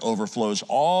Jordan overflows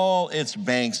all its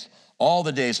banks all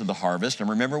the days of the harvest. And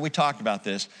remember, we talked about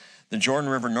this. The Jordan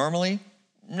River normally,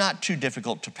 not too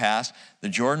difficult to pass. The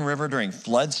Jordan River during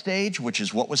flood stage, which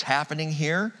is what was happening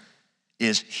here,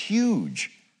 is huge.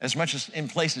 As much as in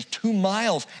places 2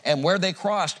 miles, and where they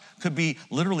crossed could be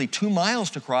literally 2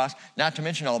 miles to cross, not to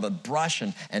mention all the brush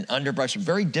and underbrush.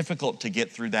 Very difficult to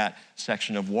get through that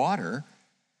section of water.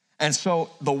 And so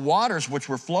the waters which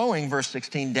were flowing, verse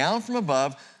 16, down from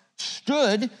above,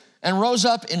 stood and rose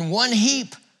up in one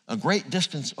heap a great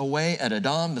distance away at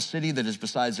Adam, the city that is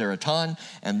beside Zaratan,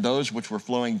 and those which were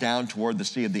flowing down toward the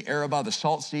sea of the Arabah, the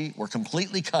salt sea, were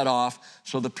completely cut off,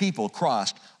 so the people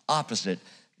crossed opposite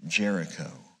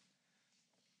Jericho.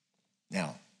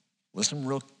 Now, listen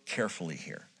real carefully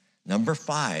here. Number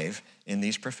 5 in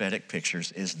these prophetic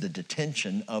pictures is the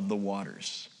detention of the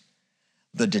waters.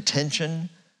 The detention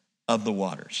of the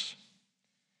waters.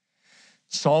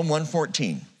 Psalm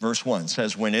 114, verse 1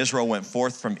 says, when Israel went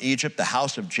forth from Egypt, the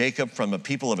house of Jacob from a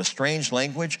people of a strange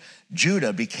language,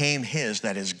 Judah became his,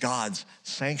 that is God's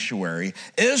sanctuary.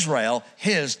 Israel,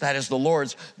 his, that is the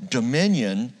Lord's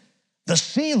dominion. The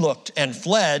sea looked and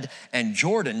fled, and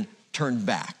Jordan turned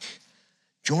back.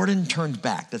 Jordan turned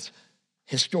back. That's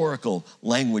historical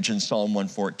language in Psalm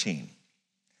 114.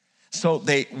 So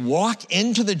they walk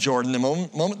into the Jordan. The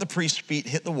moment the priest's feet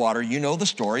hit the water, you know the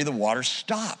story, the water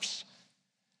stops.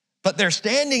 But they're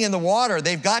standing in the water.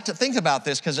 They've got to think about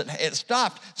this because it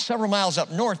stopped several miles up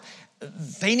north.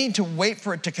 They need to wait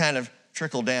for it to kind of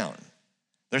trickle down.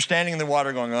 They're standing in the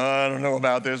water going, oh, I don't know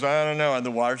about this, I don't know. And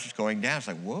the water's just going down. It's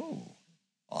like, whoa,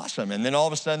 awesome. And then all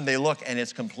of a sudden they look and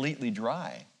it's completely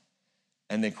dry.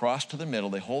 And they cross to the middle,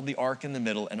 they hold the ark in the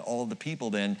middle, and all of the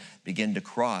people then begin to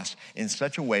cross in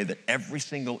such a way that every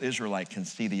single Israelite can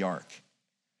see the ark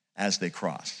as they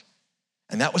cross.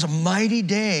 And that was a mighty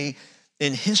day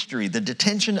in history, the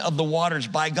detention of the waters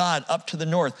by God up to the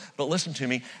north. But listen to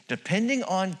me, depending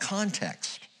on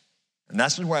context, and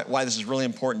that's why this is really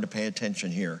important to pay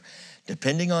attention here,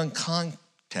 depending on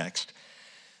context,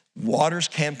 waters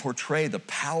can portray the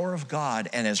power of God,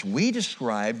 and as we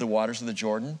describe the waters of the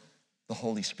Jordan, the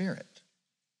Holy Spirit.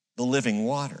 the living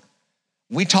water.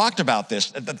 We talked about this,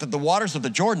 the waters of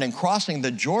the Jordan, and crossing the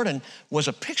Jordan was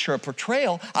a picture, a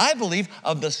portrayal, I believe,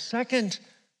 of the second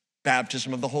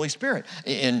baptism of the Holy Spirit.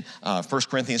 In 1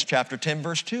 Corinthians chapter 10,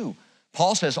 verse 2,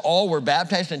 Paul says, all were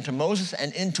baptized into Moses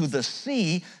and into the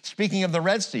sea, speaking of the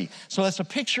Red Sea. So that's a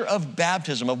picture of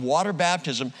baptism, of water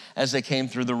baptism as they came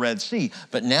through the Red Sea.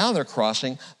 But now they're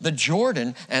crossing the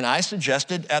Jordan, and I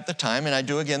suggested at the time, and I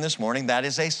do again this morning, that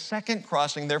is a second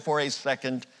crossing, therefore a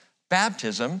second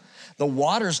baptism. The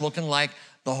water's looking like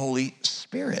the Holy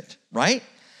Spirit, right?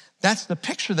 That's the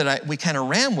picture that we kind of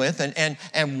ran with,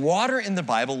 and water in the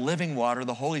Bible, living water,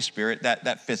 the Holy Spirit,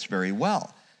 that fits very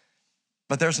well.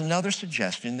 But there's another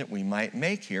suggestion that we might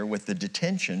make here with the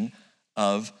detention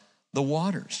of the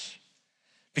waters.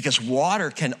 Because water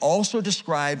can also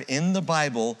describe in the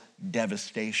Bible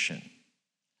devastation,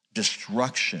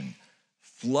 destruction,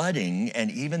 flooding,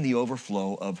 and even the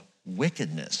overflow of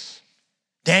wickedness.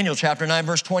 Daniel chapter 9,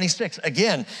 verse 26,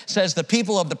 again, says the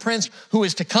people of the prince who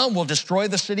is to come will destroy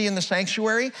the city and the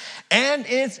sanctuary, and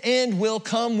its end will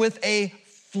come with a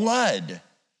flood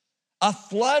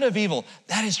of evil.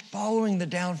 That is following the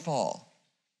downfall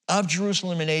of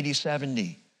Jerusalem in AD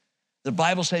 70. The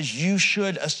Bible says you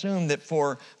should assume that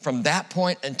from that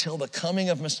point until the coming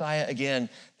of Messiah again,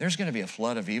 there's going to be a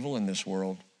flood of evil in this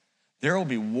world. There will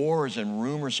be wars and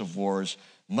rumors of wars.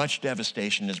 Much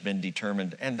devastation has been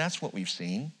determined, and that's what we've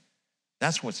seen.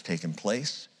 That's what's taken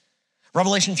place.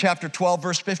 Revelation chapter 12,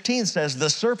 verse 15 says, the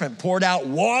serpent poured out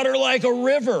water like a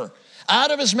river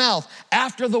out of his mouth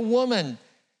after the woman.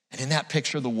 And in that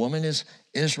picture, the woman is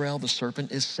Israel, the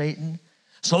serpent is Satan,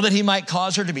 so that he might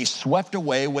cause her to be swept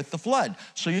away with the flood.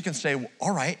 So you can say, well,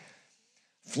 all right,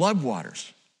 flood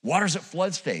waters at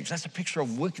flood stage. That's a picture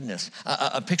of wickedness,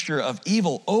 a picture of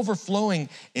evil overflowing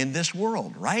in this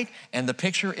world, right? And the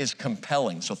picture is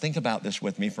compelling. So think about this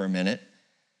with me for a minute.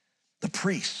 The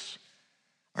priests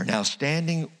are now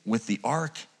standing with the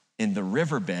ark in the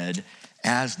riverbed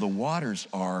as the waters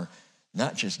are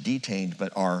not just detained,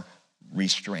 but are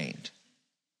restrained.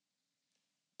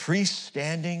 Priests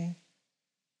standing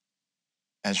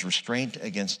as restraint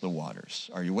against the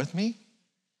waters. Are you with me?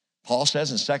 Paul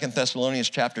says in 2 Thessalonians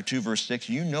chapter 2, verse 6,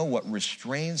 you know what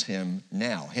restrains him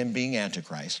now, him being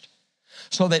Antichrist,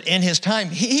 so that in his time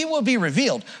he will be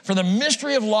revealed. For the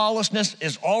mystery of lawlessness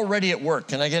is already at work.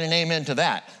 Can I get an amen to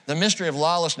that? The mystery of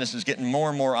lawlessness is getting more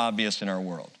and more obvious in our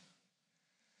world.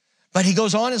 But he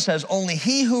goes on and says, only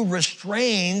he who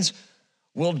restrains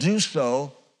will do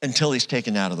so until he's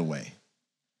taken out of the way.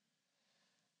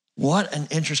 What an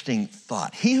interesting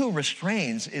thought. He who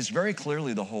restrains is very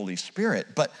clearly the Holy Spirit,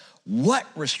 but what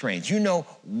restrains? You know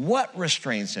what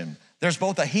restrains him. There's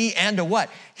both a he and a what.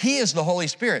 He is the Holy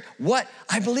Spirit. What?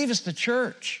 I believe it's the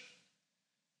church.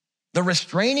 The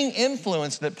restraining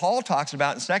influence that Paul talks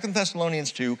about in 2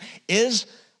 Thessalonians 2 is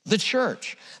the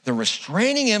church. The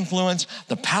restraining influence,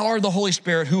 the power of the Holy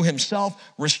Spirit who himself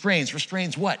restrains.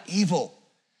 Restrains what? Evil,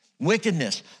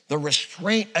 wickedness, the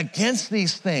restraint against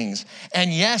these things.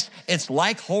 And yes, it's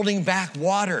like holding back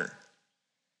water.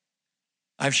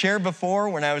 I've shared before,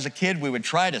 when I was a kid, we would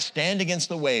try to stand against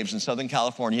the waves in Southern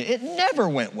California. It never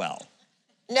went well,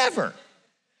 never.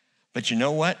 But you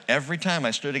know what? Every time I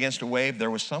stood against a wave,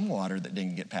 there was some water that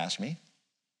didn't get past me.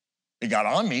 It got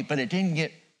on me, but it didn't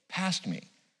get past me.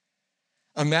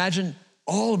 Imagine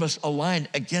all of us aligned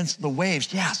against the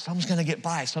waves. Yeah, some's gonna get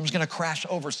by, some's gonna crash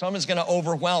over, some is gonna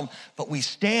overwhelm, but we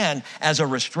stand as a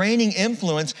restraining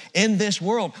influence in this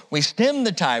world. We stem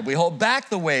the tide, we hold back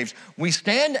the waves, we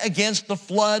stand against the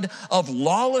flood of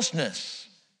lawlessness.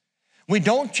 We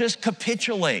don't just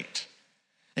capitulate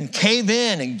and cave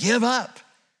in and give up.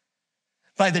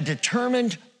 By the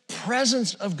determined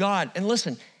presence of God, and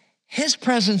listen, his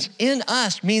presence in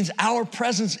us means our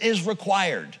presence is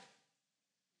required.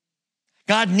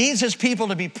 God needs his people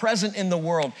to be present in the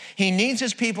world. He needs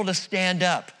his people to stand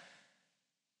up.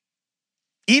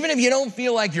 Even if you don't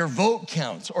feel like your vote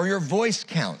counts or your voice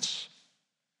counts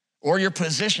or your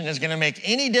position is going to make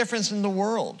any difference in the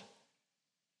world,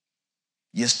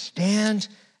 you stand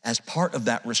as part of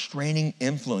that restraining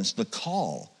influence, the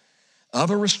call of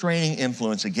a restraining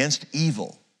influence against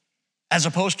evil, as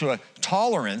opposed to a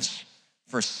tolerance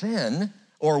for sin,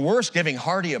 or worse, giving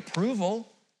hearty approval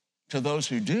to those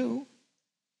who do.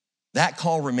 That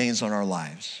call remains on our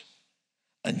lives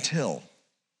until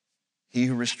he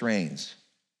who restrains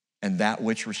and that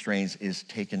which restrains is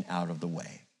taken out of the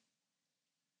way.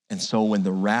 And so when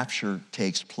the rapture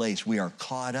takes place, we are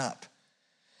caught up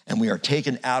and we are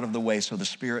taken out of the way so the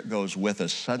Spirit goes with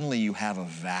us. Suddenly you have a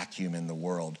vacuum in the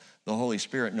world. The Holy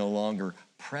Spirit no longer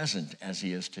present as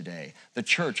he is today. The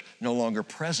church no longer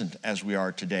present as we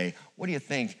are today. What do you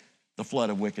think the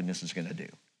flood of wickedness is going to do.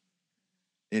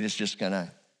 It is just going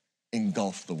to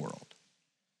engulf the world.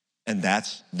 And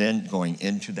that's then going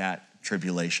into that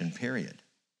tribulation period.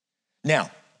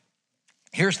 Now,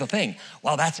 here's the thing.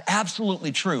 While that's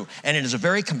absolutely true, and it is a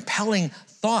very compelling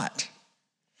thought,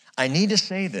 I need to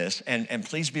say this, and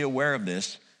please be aware of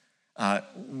this.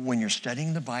 When you're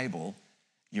studying the Bible,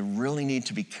 you really need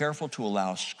to be careful to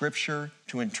allow Scripture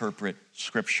to interpret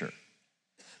Scripture.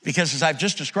 Because as I've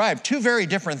just described, two very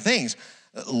different things.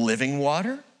 Living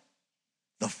water,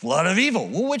 the flood of evil.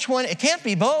 Well, which one? It can't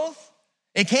be both.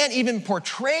 It can't even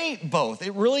portray both.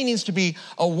 It really needs to be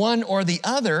a one or the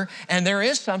other. And there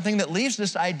is something that leaves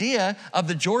this idea of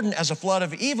the Jordan as a flood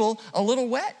of evil a little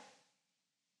wet.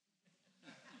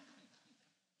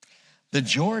 The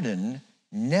Jordan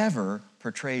never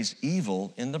portrays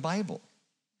evil in the Bible.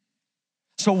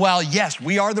 So while, yes,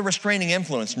 we are the restraining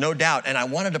influence, no doubt, and I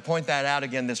wanted to point that out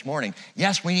again this morning.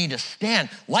 Yes, we need to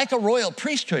stand like a royal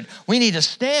priesthood. We need to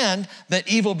stand that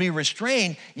evil be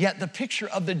restrained, yet the picture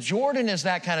of the Jordan as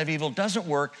that kind of evil doesn't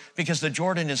work because the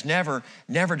Jordan is never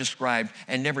described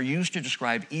and never used to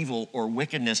describe evil or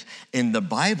wickedness in the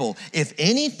Bible. If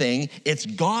anything, it's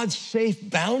God's safe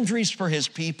boundaries for his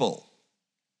people.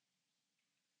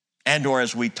 And or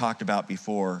as we talked about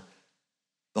before,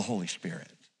 the Holy Spirit.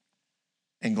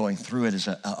 And going through it is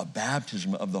a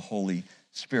baptism of the Holy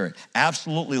Spirit.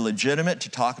 Absolutely legitimate to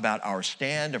talk about our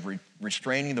stand of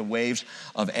restraining the waves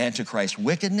of Antichrist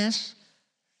wickedness,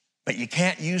 but you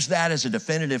can't use that as a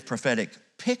definitive prophetic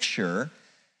picture.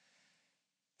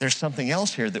 There's something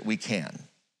else here that we can.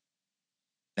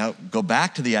 Now, go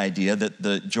back to the idea that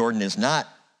the Jordan is not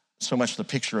so much the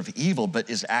picture of evil, but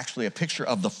is actually a picture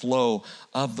of the flow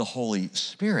of the Holy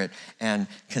Spirit. And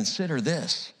consider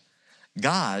this.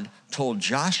 God told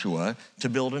Joshua to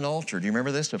build an altar. Do you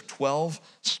remember this? Of 12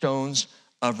 stones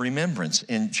of remembrance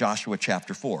in Joshua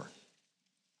chapter 4.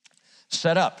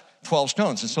 Set up 12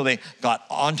 stones. And so they got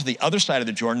onto the other side of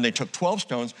the Jordan. They took 12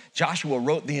 stones. Joshua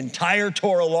wrote the entire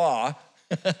Torah law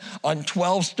on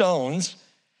 12 stones.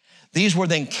 These were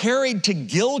then carried to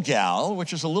Gilgal,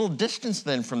 which is a little distance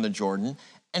then from the Jordan,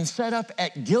 and set up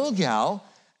at Gilgal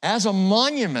as a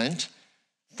monument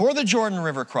for the Jordan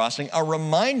River crossing, a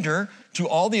reminder to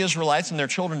all the Israelites and their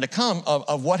children to come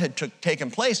of what had taken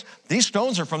place. These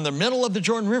stones are from the middle of the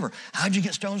Jordan River. How'd you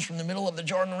get stones from the middle of the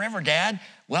Jordan River, Dad?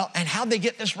 Well, and how'd they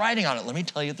get this writing on it? Let me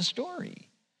tell you the story.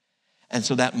 And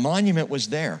so that monument was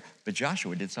there, but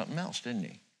Joshua did something else, didn't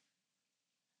he?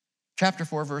 Chapter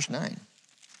 4, verse 9.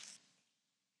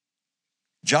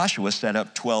 Joshua set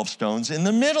up 12 stones in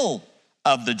the middle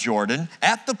of the Jordan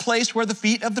at the place where the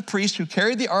feet of the priests who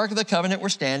carried the Ark of the Covenant were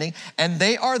standing, and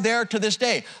they are there to this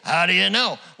day. How do you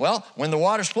know? Well, when the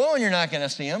water's flowing, you're not going to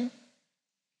see them,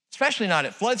 especially not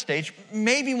at flood stage.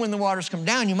 Maybe when the waters come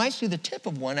down, you might see the tip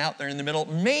of one out there in the middle,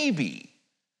 maybe.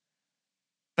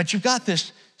 But you've got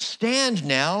this stand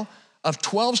now of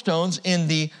 12 stones in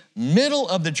the middle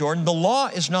of the Jordan. The law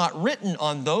is not written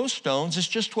on those stones. It's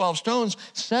just 12 stones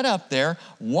set up there.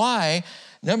 Why?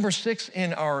 Number 6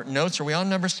 in our notes. Are we on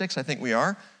number 6? I think we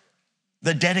are.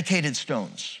 The dedicated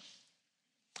stones.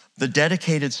 The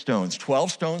dedicated stones.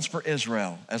 12 stones for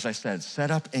Israel, as I said,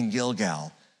 set up in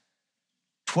Gilgal.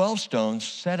 12 stones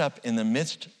set up in the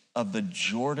midst of the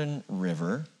Jordan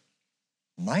River.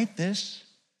 Might this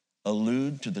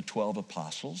allude to the 12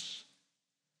 apostles,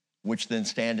 which then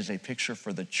stand as a picture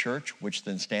for the church, which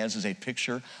then stands as a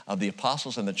picture of the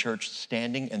apostles and the church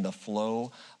standing in the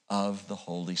flow of the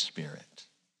Holy Spirit?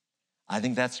 I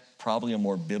think that's probably a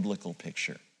more biblical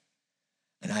picture,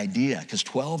 an idea, because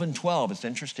 12 and 12, it's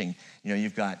interesting. You know,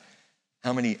 you've got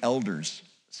how many elders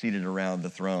seated around the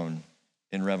throne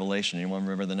in Revelation? Anyone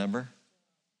remember the number?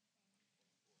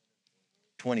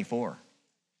 24.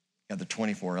 You got the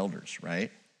 24 elders,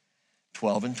 right?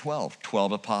 12 and 12,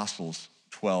 12 apostles,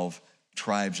 12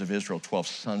 tribes of Israel, 12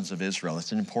 sons of Israel.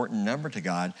 It's an important number to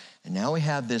God. And now we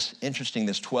have this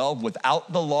 12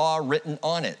 without the law written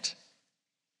on it.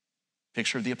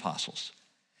 Picture of the apostles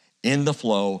in the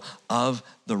flow of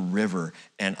the river.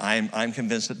 And I'm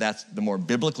convinced that that's the more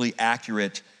biblically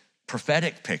accurate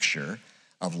prophetic picture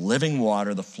of living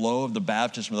water, the flow of the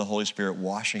baptism of the Holy Spirit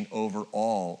washing over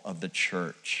all of the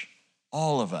church,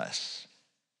 all of us.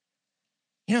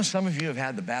 You know, some of you have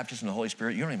had the baptism of the Holy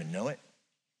Spirit. You don't even know it.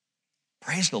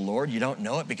 Praise the Lord, you don't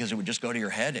know it because it would just go to your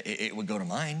head. It would go to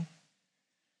mine.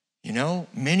 You know,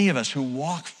 many of us who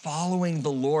walk following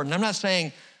the Lord, and I'm not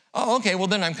saying, oh, okay, well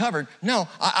then I'm covered. No,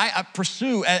 I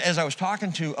pursue, as I was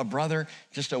talking to a brother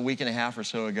just a week and a half or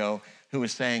so ago who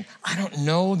was saying, I don't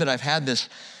know that I've had this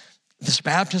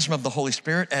baptism of the Holy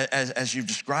Spirit as you've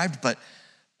described, but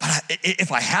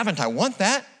if I haven't, I want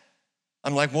that.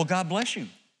 I'm like, well, God bless you.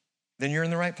 Then you're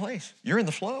in the right place. You're in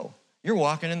the flow. You're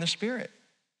walking in the Spirit.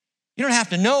 You don't have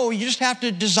to know, you just have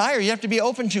to desire. You have to be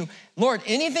open to, Lord,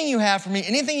 anything you have for me,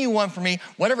 anything you want for me,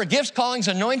 whatever gifts, callings,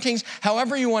 anointings,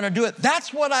 however you want to do it,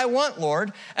 that's what I want,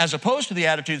 Lord, as opposed to the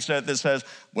attitude that says,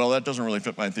 well, that doesn't really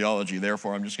fit my theology,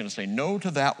 therefore I'm just going to say no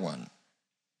to that one.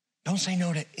 Don't say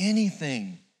no to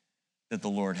anything that the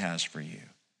Lord has for you.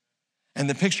 And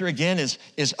the picture again is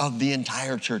of the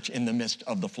entire church in the midst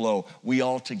of the flow. We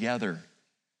all together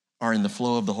are in the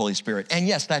flow of the Holy Spirit. And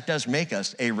yes, that does make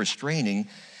us a restraining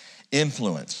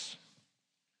influence.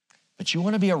 But you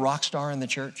want to be a rock star in the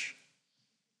church?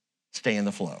 Stay in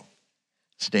the flow.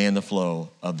 Stay in the flow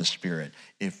of the Spirit.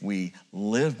 If we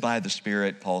live by the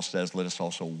Spirit, Paul says, let us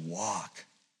also walk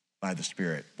by the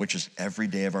Spirit, which is every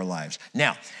day of our lives.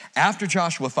 Now, after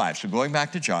Joshua 5, so going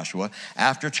back to Joshua,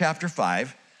 after chapter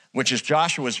 5, which is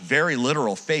Joshua's very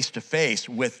literal face-to-face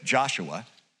with Joshua,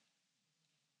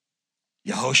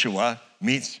 Yehoshua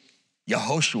meets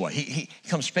Yehoshua. He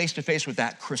comes face-to-face with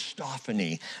that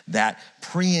Christophany, that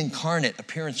pre-incarnate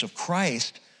appearance of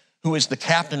Christ, who is the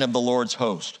captain of the Lord's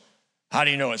host. How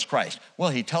do you know it's Christ? Well,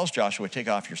 he tells Joshua, take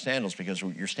off your sandals because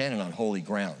you're standing on holy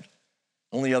ground.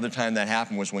 Only other time that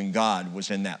happened was when God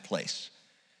was in that place.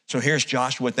 So here's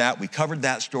Joshua with that. We covered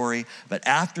that story, but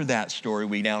after that story,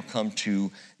 we now come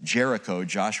to Jericho,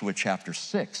 Joshua chapter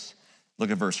 6.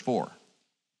 Look at verse 4.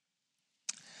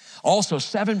 Also,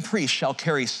 7 priests shall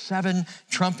carry 7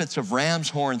 trumpets of ram's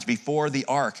horns before the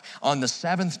ark. On the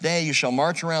 7th day you shall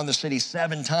march around the city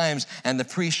 7 times, and the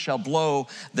priests shall blow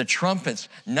the trumpets.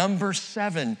 Number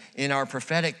 7 in our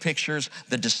prophetic pictures,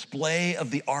 the display of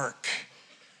the ark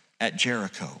at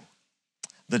Jericho.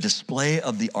 The display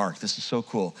of the ark. This is so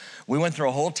cool. We went through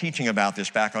a whole teaching about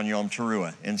this back on Yom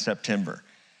Teruah in September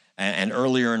and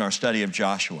earlier in our study of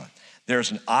Joshua. There's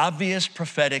an obvious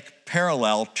prophetic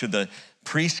parallel to the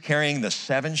priests carrying the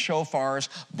 7 shofars,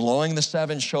 blowing the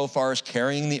 7 shofars,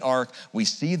 carrying the ark. We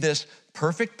see this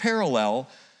perfect parallel,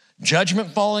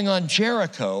 judgment falling on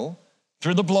Jericho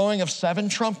through the blowing of 7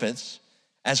 trumpets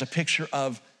as a picture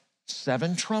of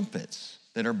 7 trumpets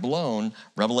that are blown,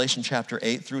 Revelation chapter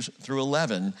 8 through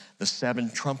 11, the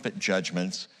 7 trumpet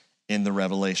judgments in the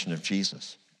revelation of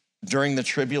Jesus. During the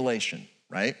tribulation,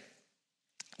 right?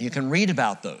 You can read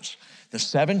about those. The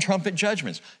 7 trumpet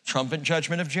judgments, trumpet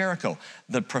judgment of Jericho.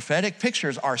 The prophetic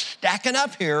pictures are stacking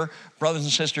up here, brothers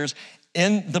and sisters,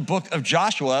 in the book of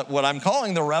Joshua, what I'm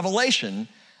calling the revelation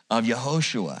of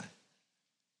Yehoshua.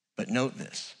 But note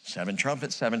this, 7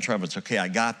 trumpets, 7 trumpets. Okay, I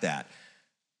got that.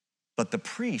 But the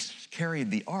priests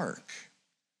carried the ark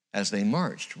as they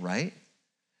marched, right?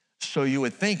 So you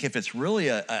would think if it's really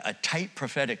a tight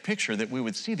prophetic picture that we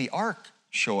would see the ark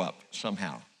show up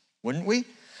somehow, wouldn't we?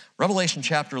 Revelation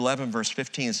chapter 11, verse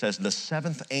 15 says, the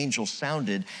 7th angel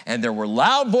sounded, and there were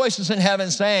loud voices in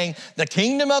heaven saying, the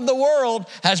kingdom of the world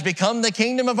has become the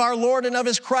kingdom of our Lord and of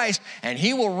his Christ, and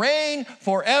he will reign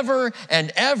forever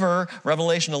and ever.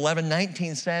 Revelation 11,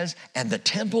 19 says, and the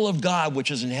temple of God, which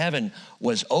is in heaven,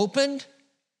 was opened,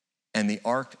 and the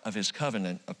ark of his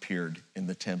covenant appeared in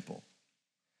the temple.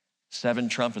 7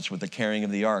 trumpets with the carrying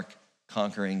of the ark,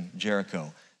 conquering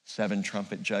Jericho. 7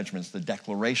 trumpet judgments, the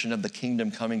declaration of the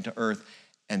kingdom coming to earth,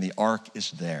 and the ark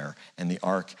is there, and the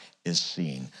ark is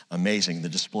seen. Amazing, the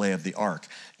display of the ark.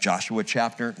 Joshua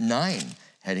chapter 9,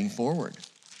 heading forward.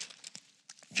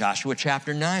 Joshua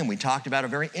chapter 9, we talked about a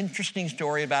very interesting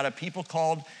story about a people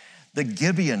called the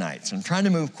Gibeonites. I'm trying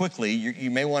to move quickly. You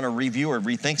may want to review or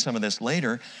rethink some of this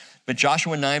later, but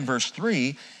Joshua 9, verse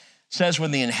 3, says,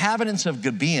 when the inhabitants of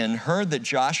Gibeon heard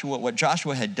that what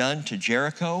Joshua had done to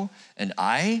Jericho and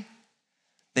Ai,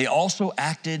 they also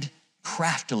acted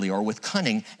craftily or with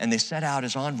cunning, and they set out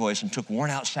as envoys and took worn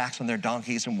out sacks on their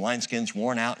donkeys and wineskins,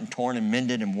 worn out and torn and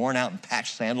mended and worn out and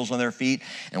patched sandals on their feet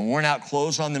and worn out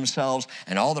clothes on themselves,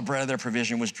 and all the bread of their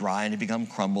provision was dry and had become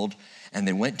crumbled. And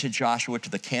they went to Joshua to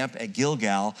the camp at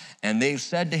Gilgal, and they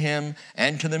said to him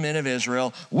and to the men of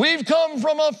Israel, we've come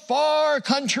from a far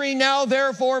country, now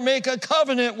therefore make a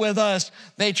covenant with us.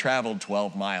 They traveled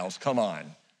 12 miles, come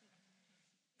on.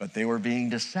 But they were being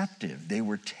deceptive. They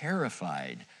were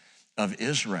terrified of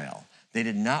Israel. They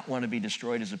did not want to be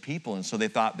destroyed as a people, and so they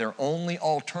thought their only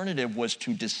alternative was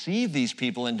to deceive these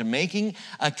people into making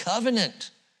a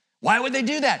covenant. Why would they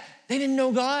do that? They didn't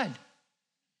know God.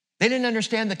 They didn't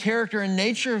understand the character and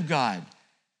nature of God.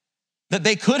 That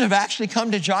they could have actually come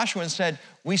to Joshua and said,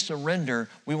 we surrender,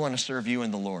 we want to serve you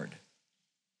and the Lord.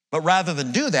 But rather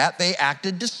than do that, they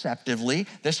acted deceptively.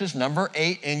 This is number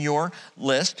 8 in your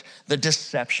list, the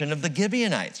deception of the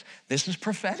Gibeonites. This is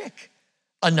prophetic.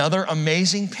 Another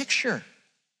amazing picture.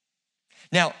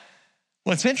 Now,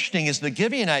 What's interesting is the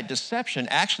Gibeonite deception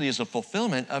actually is a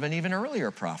fulfillment of an even earlier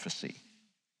prophecy.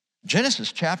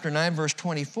 Genesis chapter 9, verse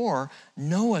 24,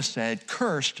 Noah said,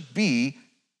 "Cursed be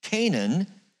Canaan,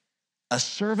 a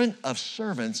servant of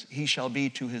servants he shall be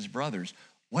to his brothers."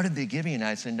 What did the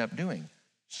Gibeonites end up doing?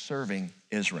 Serving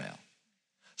Israel.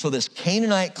 So this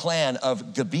Canaanite clan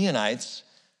of Gibeonites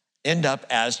end up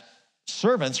as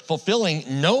servants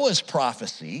fulfilling Noah's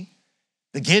prophecy.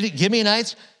 The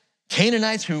Gibeonites,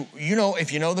 Canaanites, who,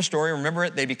 if you know the story, remember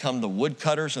it, they become the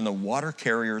woodcutters and the water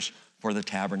carriers for the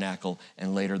tabernacle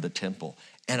and later the temple.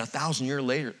 And 1,000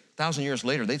 years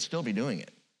later, they'd still be doing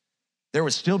it. There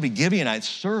would still be Gibeonites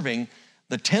serving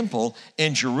the temple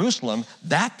in Jerusalem.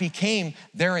 That became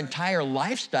their entire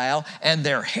lifestyle, and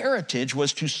their heritage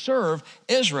was to serve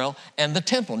Israel and the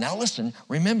temple. Now listen,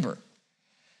 remember,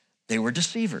 they were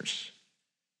deceivers.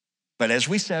 But as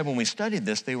we said when we studied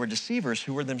this, they were deceivers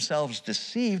who were themselves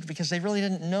deceived because they really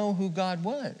didn't know who God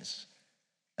was.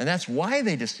 And that's why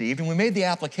they deceived. And we made the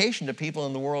application to people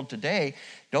in the world today.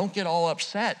 Don't get all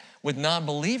upset with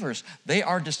non-believers. They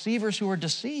are deceivers who are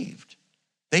deceived.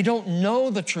 They don't know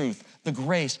the truth, the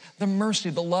grace, the mercy,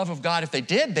 the love of God. If they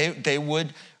did, they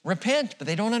would repent, but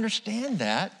they don't understand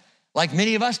that. Like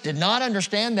many of us did not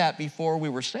understand that before we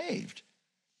were saved.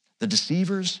 The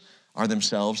deceivers are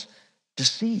themselves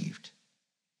deceived.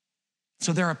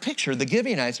 So they're a picture, the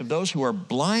Gibeonites, of those who are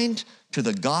blind to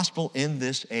the gospel in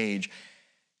this age,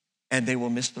 and they will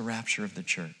miss the rapture of the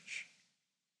church.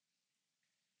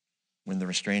 When the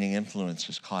restraining influence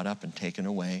is caught up and taken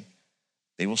away,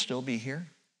 they will still be here.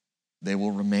 They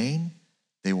will remain.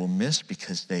 They will miss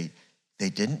because they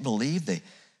didn't believe. They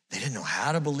didn't know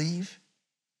how to believe.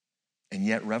 And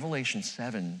yet Revelation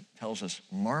 7 tells us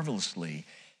marvelously,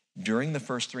 during the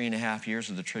first 3.5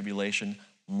 years of the tribulation,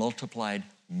 multiplied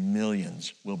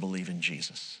millions will believe in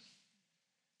Jesus.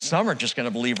 Some are just going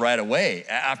to believe right away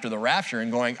after the rapture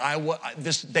and going,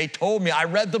 they told me, I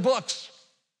read the books,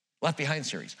 Left Behind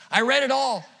series. I read it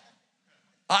all.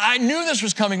 I knew this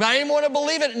was coming, but I didn't want to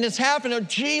believe it, and it's happened. Oh,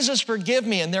 Jesus, forgive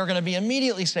me. And they're going to be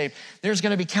immediately saved. There's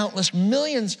going to be countless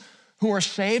millions who are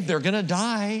saved. They're going to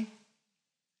die.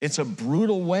 It's a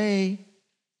brutal way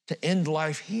to end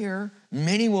life here.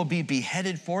 Many will be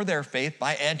beheaded for their faith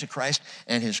by Antichrist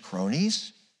and his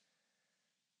cronies.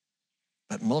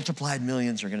 But multiplied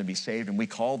millions are going to be saved, and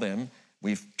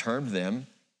we've termed them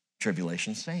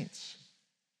tribulation saints.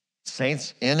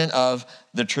 Saints in and of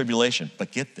the tribulation.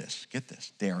 But get this,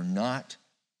 they are not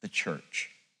the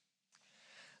church.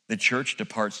 The church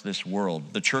departs this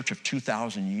world. The church of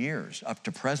 2,000 years up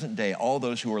to present day, all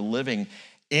those who are living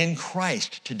in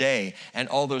Christ today and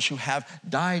all those who have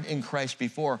died in Christ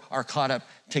before are caught up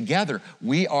together.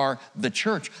 We are the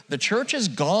church. The church is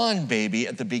gone, baby,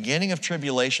 at the beginning of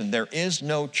tribulation. There is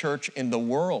no church in the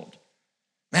world.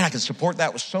 Man, I can support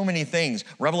that with so many things.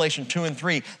 Revelation 2 and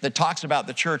 3 that talks about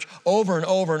the church over and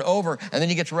over and over. And then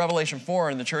you get to Revelation 4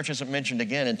 and the church isn't mentioned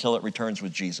again until it returns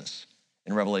with Jesus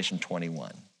in Revelation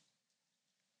 21.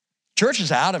 Church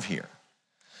is out of here.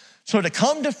 So to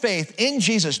come to faith in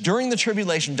Jesus during the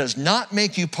tribulation does not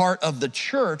make you part of the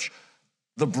church,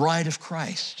 the bride of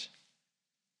Christ.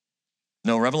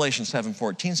 No, Revelation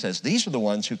 7:14 says, these are the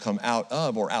ones who come out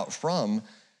of or out from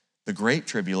the great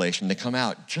tribulation. They come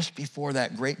out just before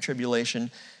that great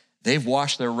tribulation. They've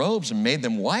washed their robes and made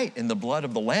them white in the blood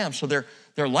of the Lamb. So they're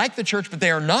like the church, but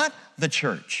they are not the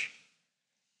church.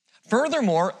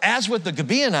 Furthermore, as with the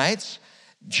Gibeonites,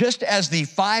 just as the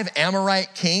 5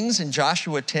 Amorite kings in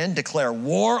Joshua 10 declare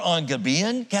war on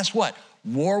Gibeon, guess what?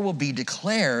 War will be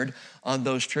declared on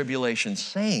those tribulation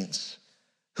saints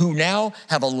who now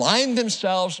have aligned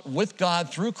themselves with God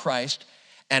through Christ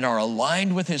and are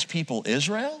aligned with his people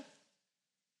Israel.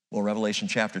 Well, Revelation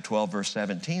chapter 12, verse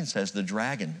 17 says the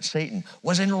dragon, Satan,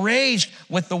 was enraged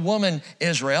with the woman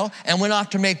Israel and went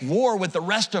off to make war with the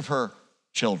rest of her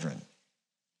children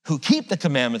who keep the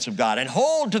commandments of God and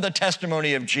hold to the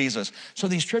testimony of Jesus. So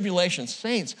these tribulation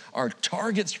saints are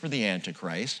targets for the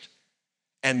Antichrist,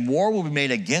 and war will be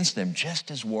made against them just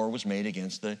as war was made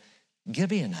against the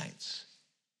Gibeonites.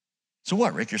 So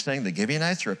what, Rick, you're saying the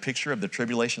Gibeonites are a picture of the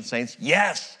tribulation saints?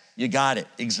 Yes, you got it,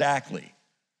 exactly.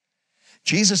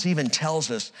 Jesus even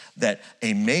tells us that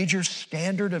a major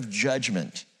standard of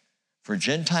judgment for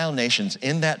Gentile nations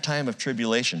in that time of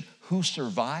tribulation who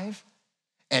survive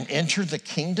and enter the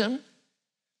kingdom,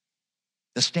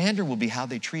 the standard will be how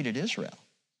they treated Israel.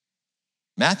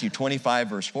 Matthew 25,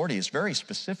 verse 40 is very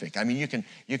specific. I mean,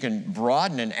 you can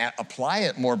broaden and apply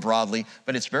it more broadly,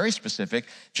 but it's very specific.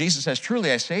 Jesus says,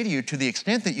 truly I say to you, to the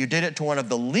extent that you did it to one of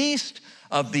the least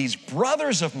of these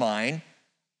brothers of mine,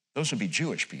 those would be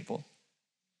Jewish people,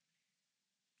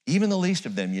 Even the least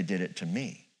of them, you did it to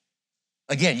me.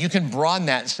 Again, you can broaden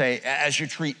that and say, as you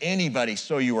treat anybody,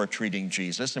 so you are treating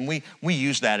Jesus. And we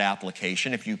use that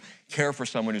application. If you care for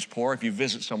someone who's poor, if you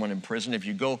visit someone in prison, if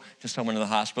you go to someone in the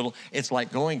hospital, it's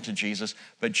like going to Jesus.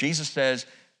 But Jesus says,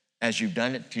 as you've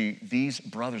done it to these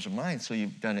brothers of mine, so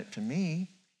you've done it to me.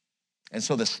 And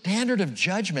so the standard of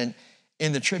judgment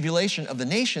in the tribulation of the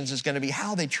nations is going to be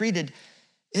how they treated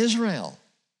Israel.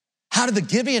 How did the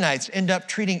Gibeonites end up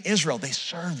treating Israel? They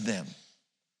served them.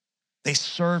 They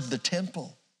served the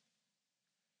temple.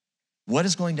 What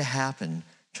is going to happen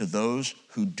to those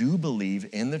who do believe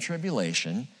in the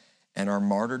tribulation and are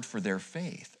martyred for their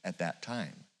faith at that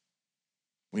time?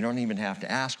 We don't even have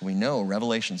to ask. We know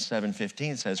Revelation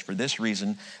 7:15 says, for this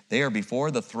reason, they are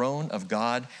before the throne of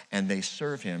God and they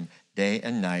serve him day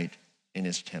and night in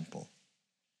his temple.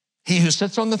 He who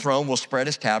sits on the throne will spread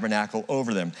his tabernacle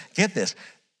over them. Get this,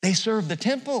 they serve the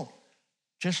temple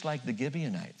just like the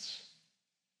Gibeonites.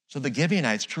 So the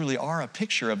Gibeonites truly are a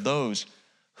picture of those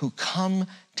who come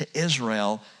to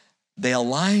Israel. They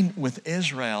align with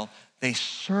Israel. They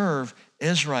serve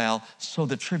Israel, so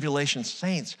the tribulation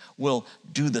saints will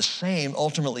do the same,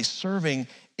 ultimately serving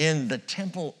in the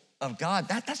temple of God.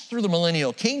 That's through the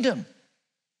millennial kingdom.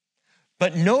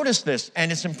 But notice this,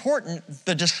 and it's important,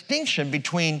 the distinction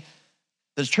between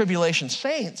the tribulation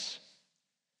saints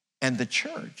and the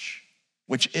church,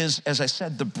 which is, as I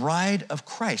said, the bride of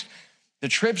Christ. The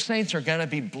trib saints are gonna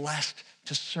be blessed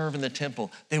to serve in the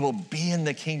temple. They will be in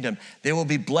the kingdom. They will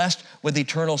be blessed with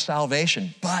eternal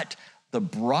salvation, but the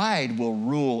bride will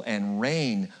rule and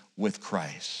reign with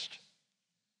Christ,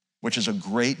 which is a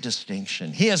great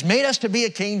distinction. He has made us to be a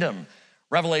kingdom,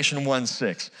 Revelation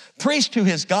 1:6. Priest to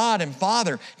his God and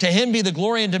Father, to him be the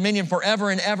glory and dominion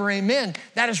forever and ever, amen.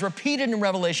 That is repeated in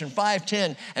Revelation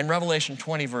 5:10 and Revelation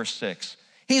 20:6.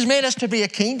 He's made us to be a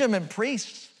kingdom and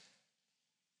priests,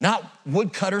 not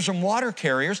woodcutters and water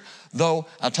carriers, though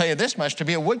I'll tell you this much, to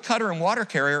be a woodcutter and water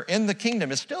carrier in the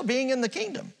kingdom is still being in the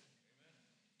kingdom.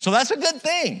 So that's a good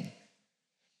thing.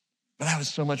 But I would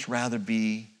so much rather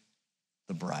be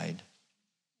the bride.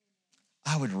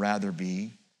 I would rather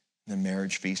be the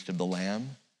marriage feast of the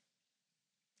Lamb.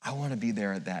 I want to be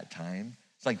there at that time.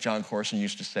 It's like John Corson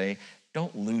used to say,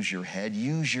 don't lose your head,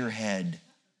 use your head.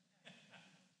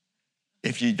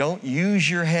 If you don't use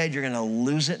your head, you're going to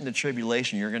lose it in the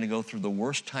tribulation. You're going to go through the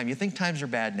worst time. You think times are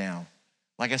bad now.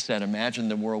 Like I said, imagine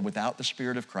the world without the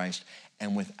Spirit of Christ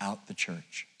and without the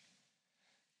church.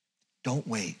 Don't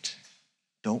wait.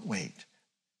 Don't wait.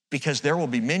 Because there will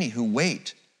be many who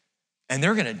wait, and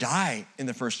they're going to die in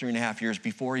the first 3.5 years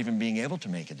before even being able to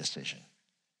make a decision.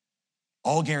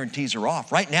 All guarantees are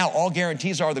off. Right now, all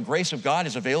guarantees are the grace of God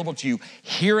is available to you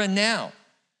here and now.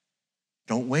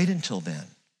 Don't wait until then.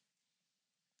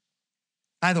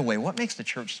 By the way, what makes the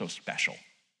church so special?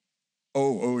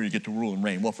 Oh, you get to rule and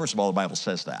reign. Well, first of all, the Bible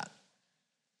says that.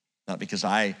 Not because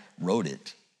I wrote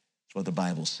it. It's what the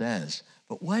Bible says.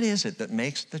 But what is it that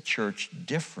makes the church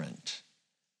different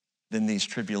than these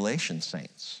tribulation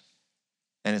saints?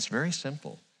 And it's very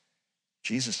simple.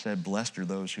 Jesus said, blessed are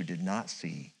those who did not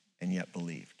see and yet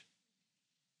believed.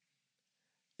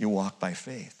 You walk by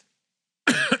faith.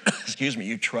 Excuse me,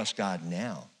 you trust God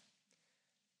now,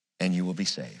 and you will be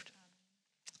saved.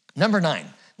 Number nine,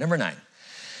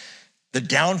 the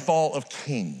downfall of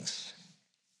kings.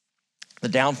 The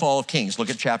downfall of kings. Look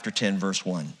at chapter 10, verse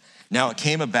 1. Now it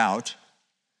came about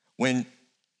when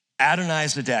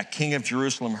Adonai-Zedek, king of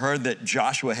Jerusalem, heard that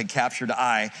Joshua had captured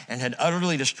Ai and had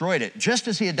utterly destroyed it, just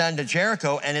as he had done to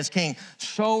Jericho and its king,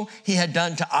 so he had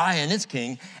done to Ai and its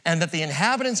king, and that the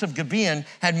inhabitants of Gibeon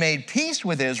had made peace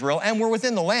with Israel and were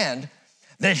within the land,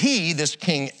 that he, this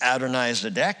king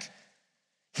Adonai-Zedek,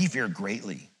 he feared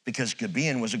greatly, because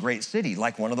Gibeon was a great city,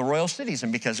 like one of the royal cities,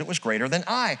 and because it was greater than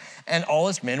Ai, and all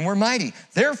its men were mighty.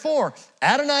 Therefore,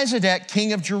 Adonai-Zedek,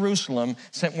 king of Jerusalem,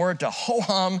 sent word to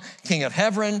Hoham, king of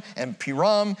Hebron, and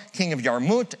Piram, king of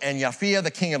Yarmut, and Japhia, the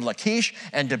king of Lachish,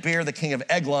 and Debir, the king of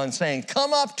Eglon, saying,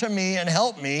 come up to me and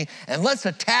help me, and let's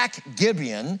attack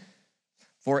Gibeon,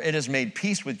 for it has made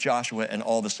peace with Joshua and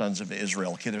all the sons of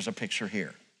Israel. Okay, there's a picture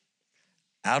here.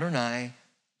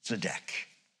 Adonai-Zedek.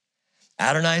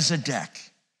 Adonai-Zedek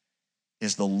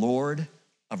is the Lord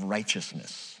of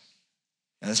righteousness.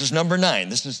 Now this is number 9.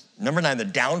 This is number 9, the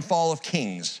downfall of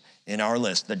kings in our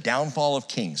list, the downfall of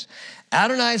kings.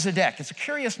 Adonai-Zedek, it's a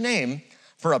curious name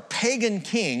for a pagan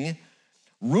king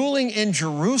ruling in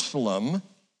Jerusalem.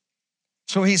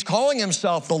 So he's calling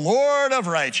himself the Lord of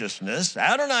righteousness,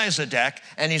 Adonai-Zedek,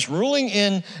 and he's ruling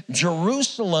in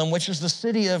Jerusalem, which is the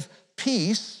city of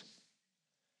peace.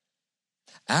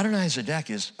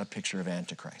 Adonai-Zedek is a picture of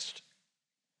Antichrist.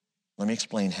 Let me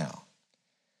explain how.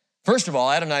 First of all,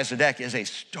 Adonizedek is a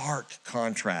stark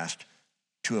contrast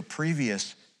to a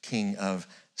previous king of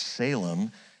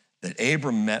Salem that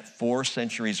Abram met 4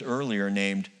 centuries earlier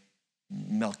named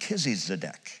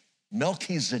Melchizedek.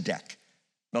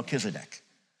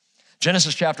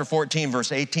 Genesis chapter 14,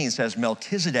 verse 18 says,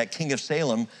 Melchizedek, king of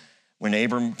Salem, when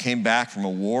Abram came back from a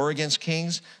war against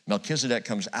kings, Melchizedek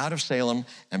comes out of Salem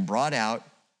and brought out,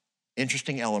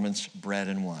 interesting elements, bread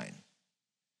and wine.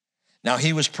 Now,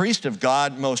 he was priest of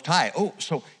God Most High. Oh,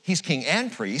 so he's king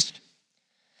and priest.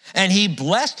 And he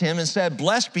blessed him and said,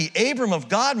 blessed be Abram of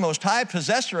God Most High,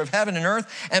 possessor of heaven and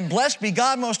earth, and blessed be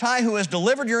God Most High, who has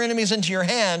delivered your enemies into your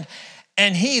hand.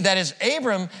 And he, that is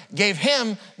Abram, gave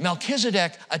him,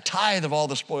 Melchizedek, a tithe of all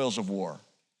the spoils of war.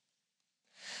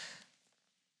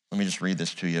 Let me just read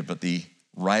this to you, but the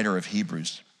writer of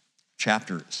Hebrews,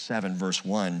 chapter 7, verse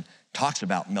 1, talks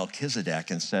about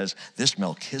Melchizedek and says, this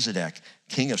Melchizedek,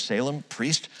 king of Salem,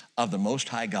 priest of the Most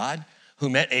High God, who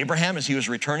met Abraham as he was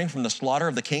returning from the slaughter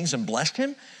of the kings and blessed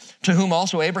him, to whom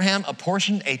also Abraham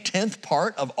apportioned a 10th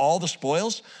part of all the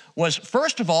spoils, was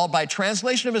first of all, by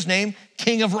translation of his name,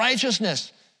 King of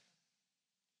Righteousness.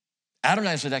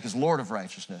 Adonizedek is Lord of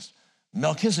Righteousness.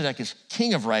 Melchizedek is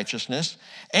King of Righteousness,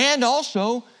 and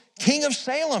also King of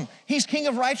Salem. He's King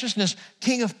of Righteousness,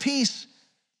 King of Peace.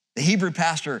 The Hebrew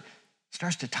pastor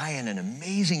starts to tie in an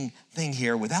amazing thing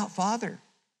here: without father,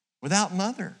 without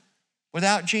mother,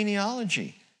 without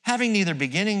genealogy, having neither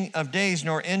beginning of days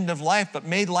nor end of life, but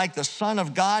made like the Son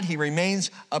of God, he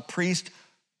remains a priest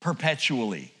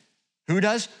perpetually. Who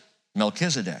does?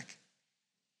 Melchizedek.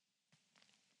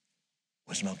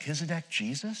 Was Melchizedek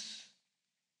Jesus?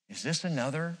 Is this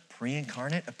another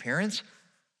pre-incarnate appearance?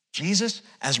 Jesus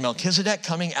as Melchizedek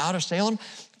coming out of Salem,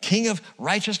 King of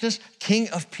Righteousness, King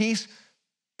of Peace,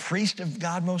 priest of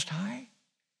God Most High?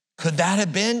 Could that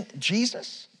have been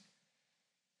Jesus?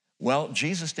 Well,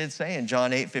 Jesus did say in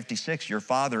John 8:56, your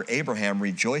father Abraham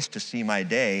rejoiced to see my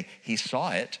day. He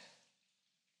saw it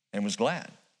and was glad.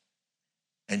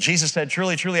 And Jesus said,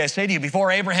 truly, truly, I say to you, before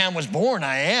Abraham was born,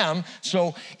 I am.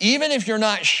 So even if you're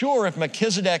not sure if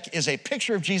Melchizedek is a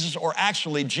picture of Jesus or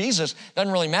actually Jesus,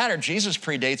 doesn't really matter. Jesus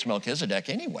predates Melchizedek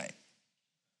anyway.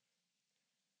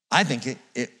 I think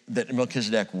that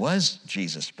Melchizedek was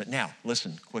Jesus. But now,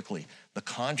 listen quickly, the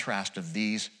contrast of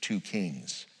these two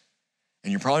kings.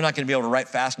 And you're probably not going to be able to write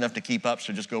fast enough to keep up,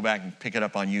 so just go back and pick it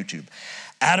up on YouTube.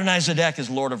 Adonizedek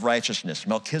is Lord of Righteousness.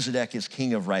 Melchizedek is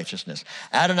King of Righteousness.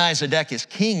 Adonizedek is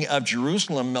King of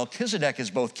Jerusalem. Melchizedek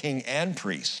is both king and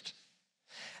priest.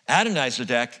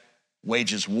 Adonizedek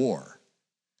wages war.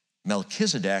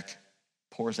 Melchizedek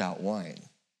pours out wine.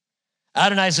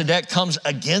 Adonizedek comes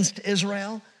against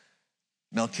Israel.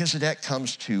 Melchizedek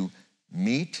comes to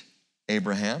meet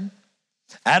Abraham.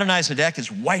 Adonizedek is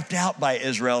wiped out by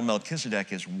Israel.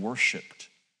 Melchizedek is worshiped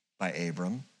by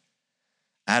Abram.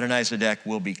 Adonizedek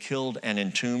will be killed and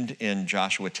entombed in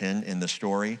Joshua 10 in the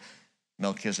story.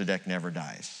 Melchizedek never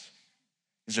dies.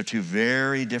 These are two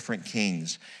very different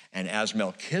kings. And as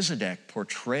Melchizedek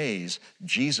portrays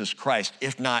Jesus Christ,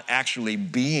 if not actually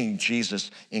being Jesus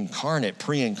incarnate,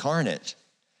 pre-incarnate,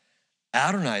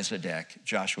 Adonizedek,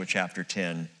 Joshua chapter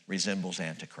 10, resembles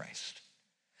Antichrist.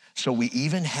 So we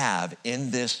even have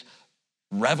in this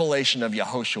Revelation of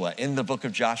Yehoshua, in the book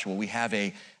of Joshua, we have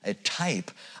a type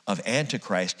of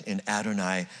Antichrist in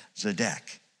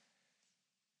Adonizedek.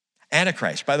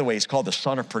 Antichrist, by the way, he's called the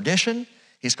son of perdition.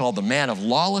 He's called the man of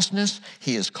lawlessness.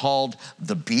 He is called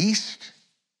the beast.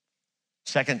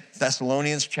 2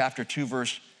 Thessalonians chapter 2,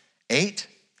 verse 8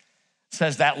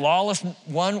 says that lawless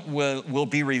one will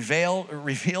be revealed,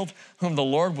 whom the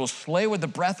Lord will slay with the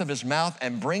breath of his mouth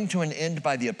and bring to an end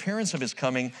by the appearance of his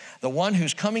coming, the one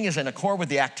whose coming is in accord with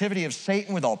the activity of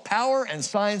Satan, with all power and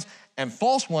signs and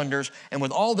false wonders, and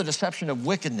with all the deception of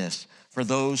wickedness for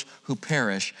those who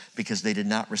perish because they did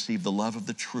not receive the love of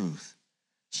the truth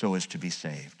so as to be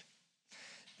saved.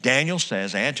 Daniel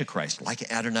says Antichrist, like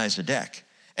Adonizedek,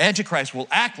 Antichrist will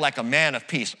act like a man of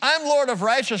peace. I'm Lord of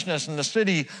righteousness in the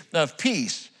city of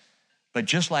peace. But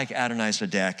just like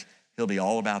Adonizedek, he'll be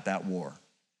all about that war.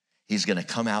 He's going to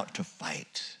come out to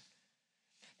fight.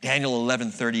 Daniel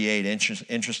 11:38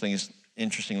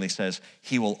 interestingly says,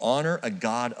 he will honor a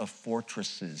God of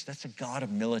fortresses. That's a God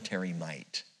of military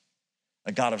might,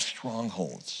 a God of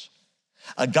strongholds.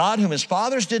 A God whom his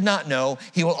fathers did not know,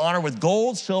 he will honor with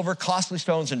gold, silver, costly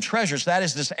stones, and treasures. That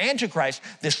is this Antichrist,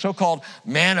 this so-called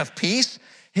man of peace.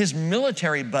 His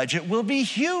military budget will be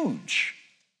huge.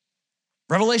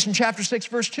 Revelation chapter 6,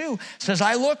 verse 2 says,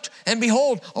 I looked, and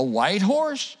behold, a white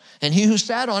horse, and he who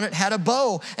sat on it had a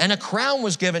bow, and a crown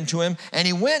was given to him, and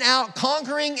he went out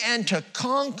conquering and to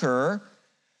conquer.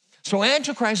 So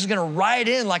Antichrist is going to ride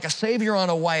in like a savior on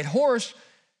a white horse,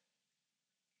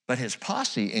 but his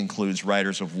posse includes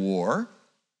riders of war,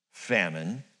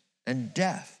 famine, and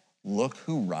death. Look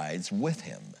who rides with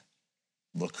him.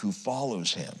 Look who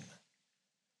follows him.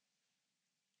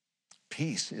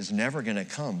 Peace is never going to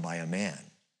come by a man.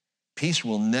 Peace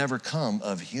will never come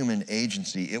of human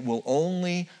agency. It will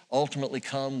only ultimately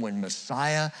come when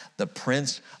Messiah, the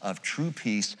Prince of true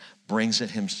peace, brings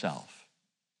it himself.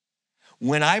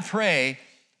 When I pray,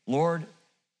 Lord,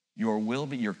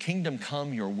 your kingdom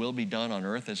come, your will be done on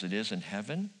earth as it is in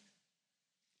heaven,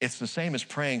 it's the same as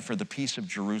praying for the peace of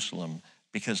Jerusalem,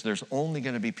 because there's only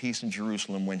going to be peace in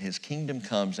Jerusalem when his kingdom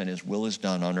comes and his will is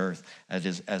done on earth as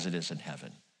it is in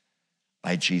heaven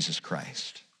by Jesus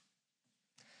Christ.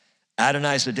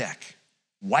 Adonai-Zedek,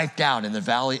 wiped out in the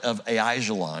valley of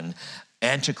Aijalon.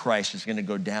 Antichrist is going to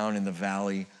go down in the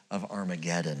valley of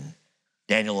Armageddon.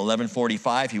 Daniel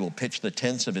 11:45, he will pitch the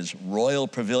tents of his royal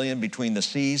pavilion between the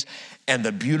seas and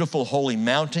the beautiful holy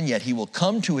mountain, yet he will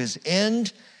come to his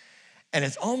end. And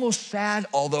it's almost sad,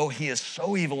 although he is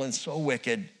so evil and so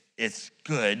wicked, it's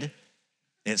good.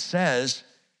 It says,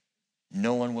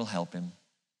 no one will help him.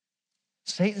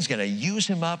 Satan's going to use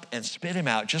him up and spit him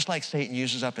out, just like Satan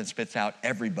uses up and spits out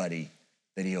everybody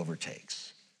that he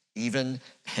overtakes, even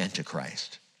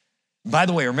Antichrist. By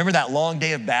the way, remember that long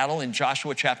day of battle in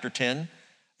Joshua chapter 10?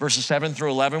 Verses 7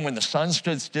 through 11, when the sun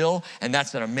stood still, and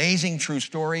that's an amazing true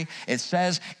story. It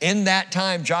says, in that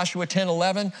time, Joshua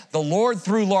 10:11, the Lord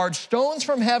threw large stones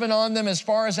from heaven on them as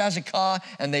far as Azekah,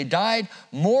 and they died,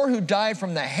 more who died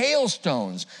from the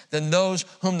hailstones than those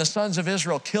whom the sons of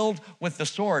Israel killed with the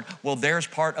sword. Well, there's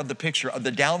part of the picture of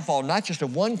the downfall, not just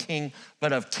of one king,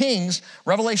 but of kings.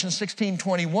 Revelation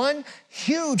 16:21,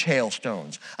 huge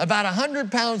hailstones, about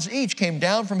 100 pounds each, came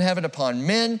down from heaven upon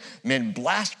men. Men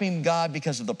blasphemed God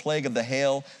because of the plague of the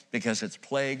hail, because its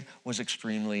plague was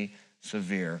extremely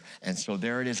severe. And so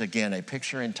there it is again, a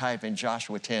picture and type in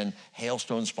Joshua 10,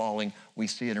 hailstones falling. We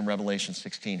see it in Revelation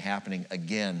 16 happening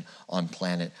again on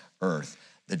planet Earth.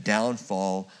 The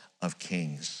downfall of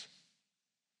kings.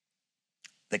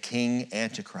 The king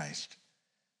Antichrist.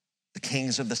 The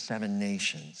kings of the 7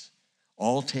 nations,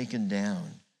 all taken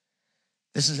down.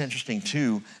 This is interesting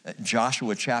too.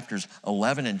 Joshua chapters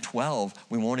 11 and 12,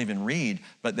 we won't even read,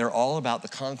 but they're all about the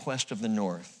conquest of the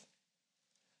north.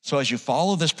 So as you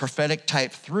follow this prophetic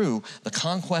type through, the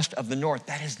conquest of the north,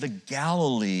 that is the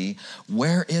Galilee.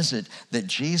 Where is it that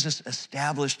Jesus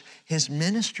established his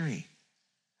ministry?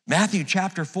 Matthew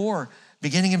chapter 4,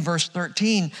 beginning in verse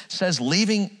 13, says,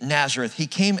 leaving Nazareth, he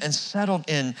came and settled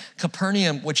in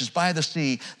Capernaum, which is by the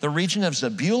sea, the region of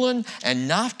Zebulun and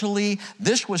Naphtali.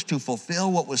 This was to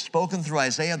fulfill what was spoken through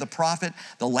Isaiah the prophet,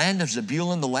 the land of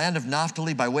Zebulun, the land of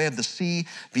Naphtali by way of the sea,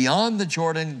 beyond the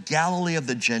Jordan, Galilee of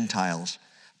the Gentiles.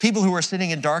 People who were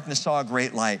sitting in darkness saw a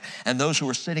great light, and those who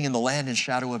were sitting in the land and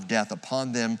shadow of death,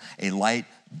 upon them a light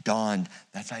dawned.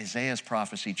 That's Isaiah's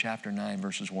prophecy, chapter 9,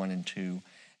 verses 1 and 2.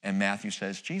 And Matthew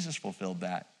says, Jesus fulfilled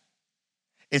that.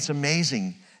 It's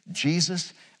amazing.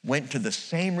 Jesus went to the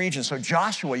same region. So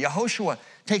Yehoshua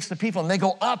takes the people and they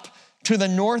go up to the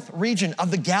north region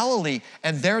of the Galilee,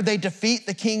 and there they defeat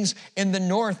the kings in the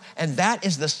north. And that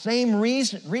is the same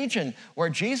region where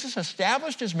Jesus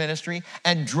established his ministry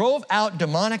and drove out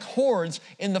demonic hordes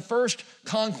in the first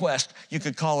conquest, you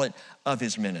could call it, of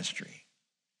his ministry.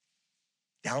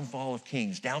 Downfall of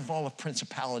kings, downfall of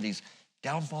principalities,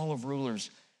 downfall of rulers,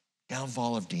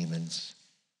 downfall of demons.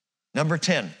 Number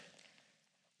 10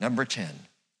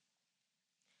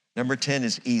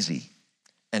 is easy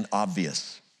and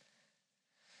obvious.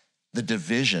 The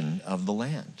division of the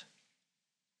land.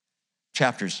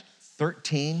 Chapters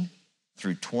 13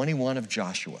 through 21 of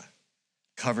Joshua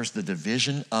covers the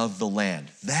division of the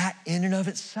land. That in and of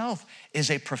itself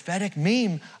is a prophetic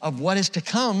meme of what is to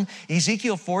come.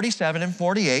 Ezekiel 47 and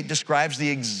 48 describes the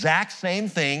exact same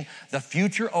thing, the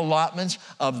future allotments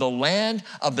of the land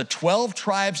of the 12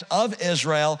 tribes of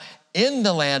Israel in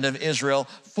the land of Israel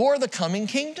for the coming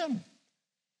kingdom.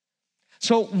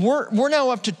 So we're now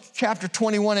up to chapter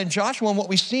 21 in Joshua, and what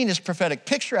we've seen is prophetic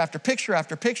picture after picture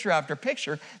after picture after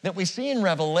picture that we see in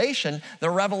Revelation, the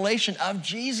revelation of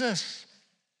Jesus.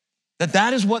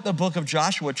 That is what the book of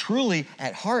Joshua truly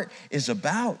at heart is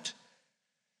about.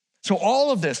 So all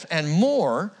of this and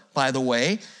more, by the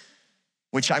way,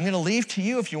 which I'm going to leave to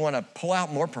you if you want to pull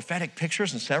out more prophetic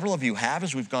pictures, and several of you have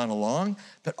as we've gone along,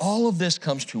 but all of this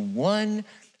comes to one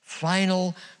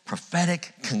final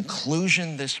prophetic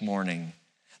conclusion this morning.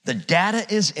 The data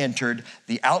is entered.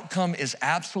 The outcome is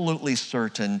absolutely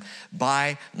certain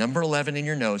by, number 11 in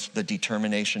your notes, the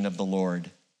determination of the Lord.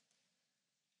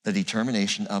 The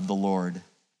determination of the Lord.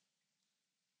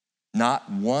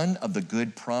 Not one of the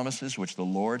good promises which the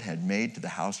Lord had made to the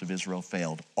house of Israel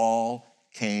failed. All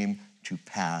came to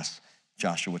pass.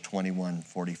 Joshua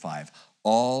 21:45.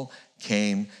 All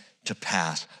came to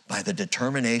pass by the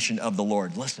determination of the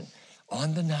Lord. Listen,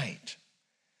 on the night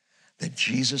that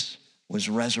Jesus was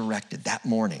resurrected, that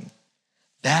morning,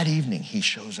 that evening he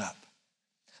shows up.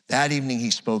 That evening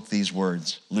he spoke these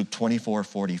words, Luke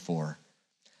 24:44.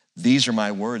 These are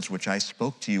my words which I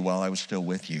spoke to you while I was still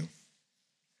with you,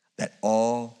 that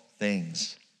all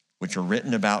things which are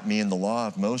written about me in the law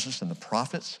of Moses and the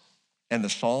prophets and the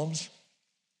Psalms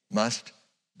must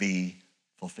be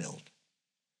fulfilled.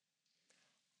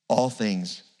 All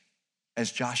things,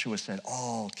 as Joshua said,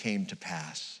 all came to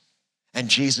pass. And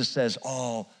Jesus says,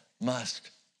 all must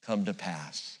come to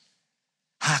pass.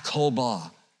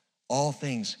 Hakolba, all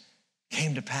things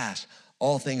came to pass.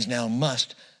 All things now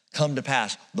must come to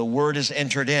pass. The word is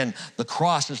entered in. The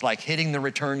cross is like hitting the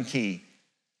return key.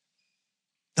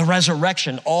 The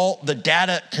resurrection, all the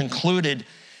data concluded.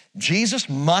 Jesus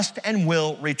must and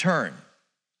will return.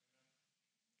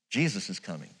 Jesus is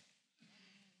coming,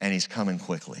 and he's coming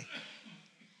quickly.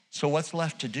 So what's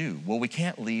left to do? Well, we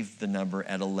can't leave the number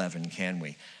at 11, can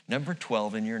we? Number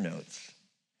 12 in your notes.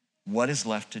 What is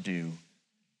left to do?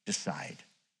 Decide.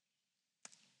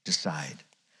 Decide.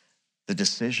 The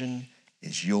decision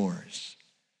is yours.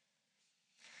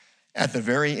 At the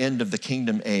very end of the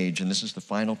kingdom age, and this is the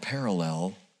final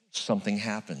parallel, something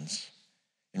happens.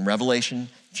 In Revelation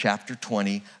chapter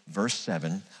 20, verse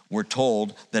 7, we're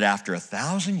told that after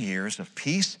 1,000 years of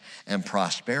peace and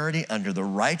prosperity under the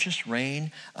righteous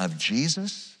reign of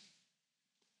Jesus,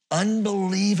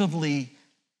 unbelievably,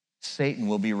 Satan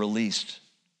will be released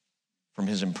from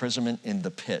his imprisonment in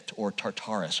the pit, or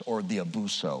Tartarus, or the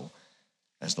Abuso,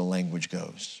 as the language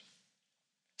goes.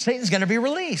 Satan's gonna be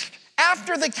released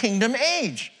after the kingdom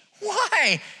age.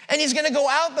 Why? And he's gonna go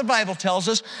out, the Bible tells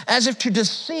us, as if to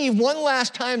deceive one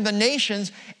last time the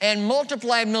nations, and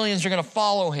multiplied millions are gonna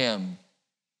follow him.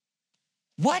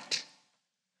 What?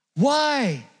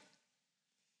 Why?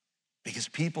 Because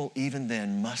people even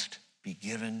then must be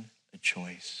given a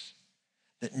choice.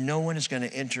 That no one is gonna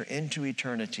enter into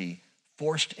eternity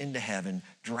forced into heaven,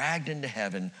 dragged into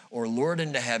heaven, or lured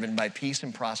into heaven by peace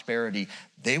and prosperity.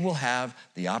 They will have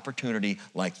the opportunity,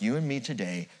 like you and me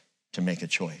today, to make a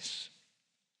choice.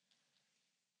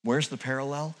 Where's the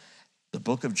parallel? The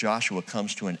book of Joshua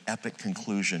comes to an epic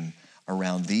conclusion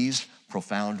around these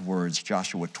profound words.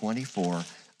 Joshua 24,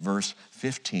 verse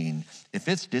 15. If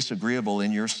it's disagreeable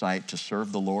in your sight to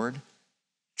serve the Lord,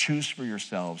 choose for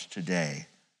yourselves today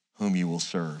whom you will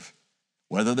serve.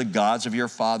 Whether the gods of your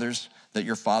fathers that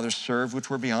your fathers served, which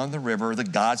were beyond the river, or the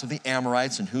gods of the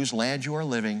Amorites in whose land you are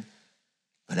living.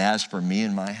 But as for me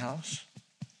and my house,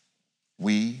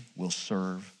 we will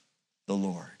serve the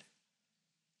Lord.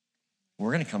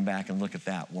 We're gonna come back and look at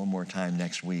that one more time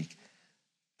next week.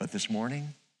 But this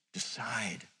morning,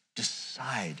 decide.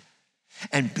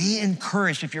 And be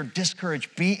encouraged. If you're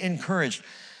discouraged, be encouraged.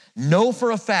 Know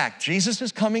for a fact, Jesus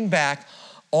is coming back.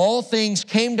 All things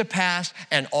came to pass,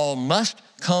 and all must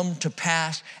come to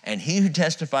pass. And he who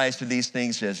testifies to these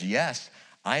things says, yes,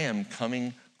 I am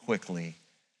coming quickly.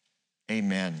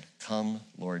 Amen. Come,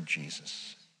 Lord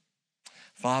Jesus.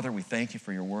 Father, we thank you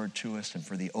for your word to us and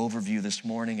for the overview this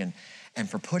morning and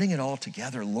for putting it all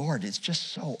together. Lord, it's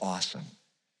just so awesome.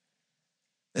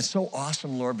 It's so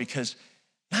awesome, Lord, because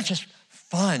not just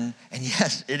fun, and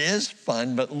yes, it is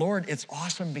fun, but Lord, it's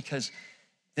awesome because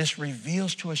this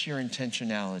reveals to us your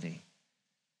intentionality.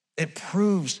 It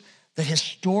proves that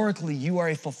historically you are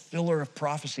a fulfiller of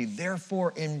prophecy.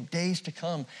 Therefore, in days to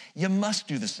come, you must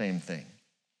do the same thing.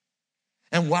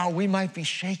 And while we might be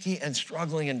shaky and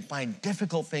struggling and find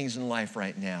difficult things in life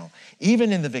right now,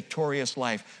 even in the victorious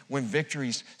life, when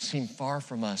victories seem far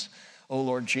from us, oh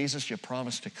Lord Jesus, you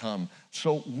promised to come.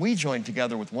 So we join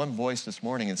together with one voice this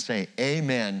morning and say,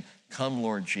 amen, come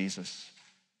Lord Jesus.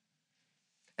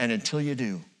 And until you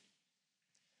do,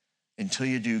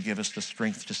 give us the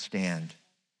strength to stand.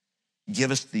 Give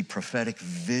us the prophetic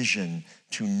vision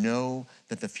to know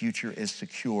that the future is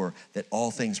secure, that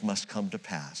all things must come to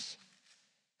pass.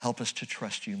 Help us to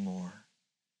trust you more.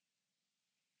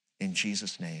 In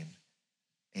Jesus' name,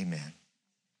 amen.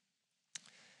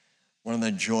 One of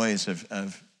the joys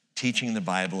of teaching the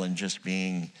Bible and just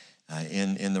being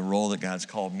in the role that God's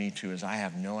called me to is I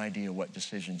have no idea what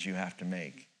decisions you have to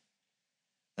make.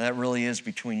 That really is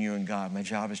between you and God. My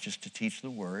job is just to teach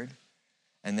the word,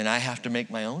 and then I have to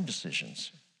make my own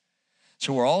decisions.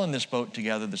 So we're all in this boat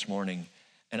together this morning,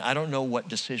 and I don't know what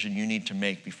decision you need to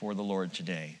make before the Lord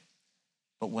today,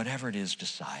 but whatever it is,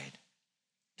 decide.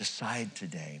 Decide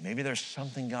today. Maybe there's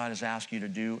something God has asked you to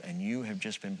do and you have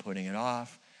just been putting it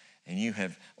off and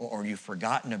or you've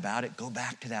forgotten about it. Go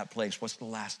back to that place. What's the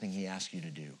last thing he asked you to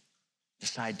do?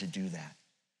 Decide to do that.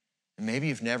 And maybe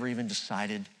you've never even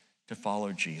decided to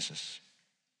follow Jesus.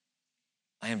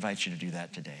 I invite you to do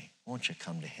that today. Won't you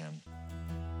come to him?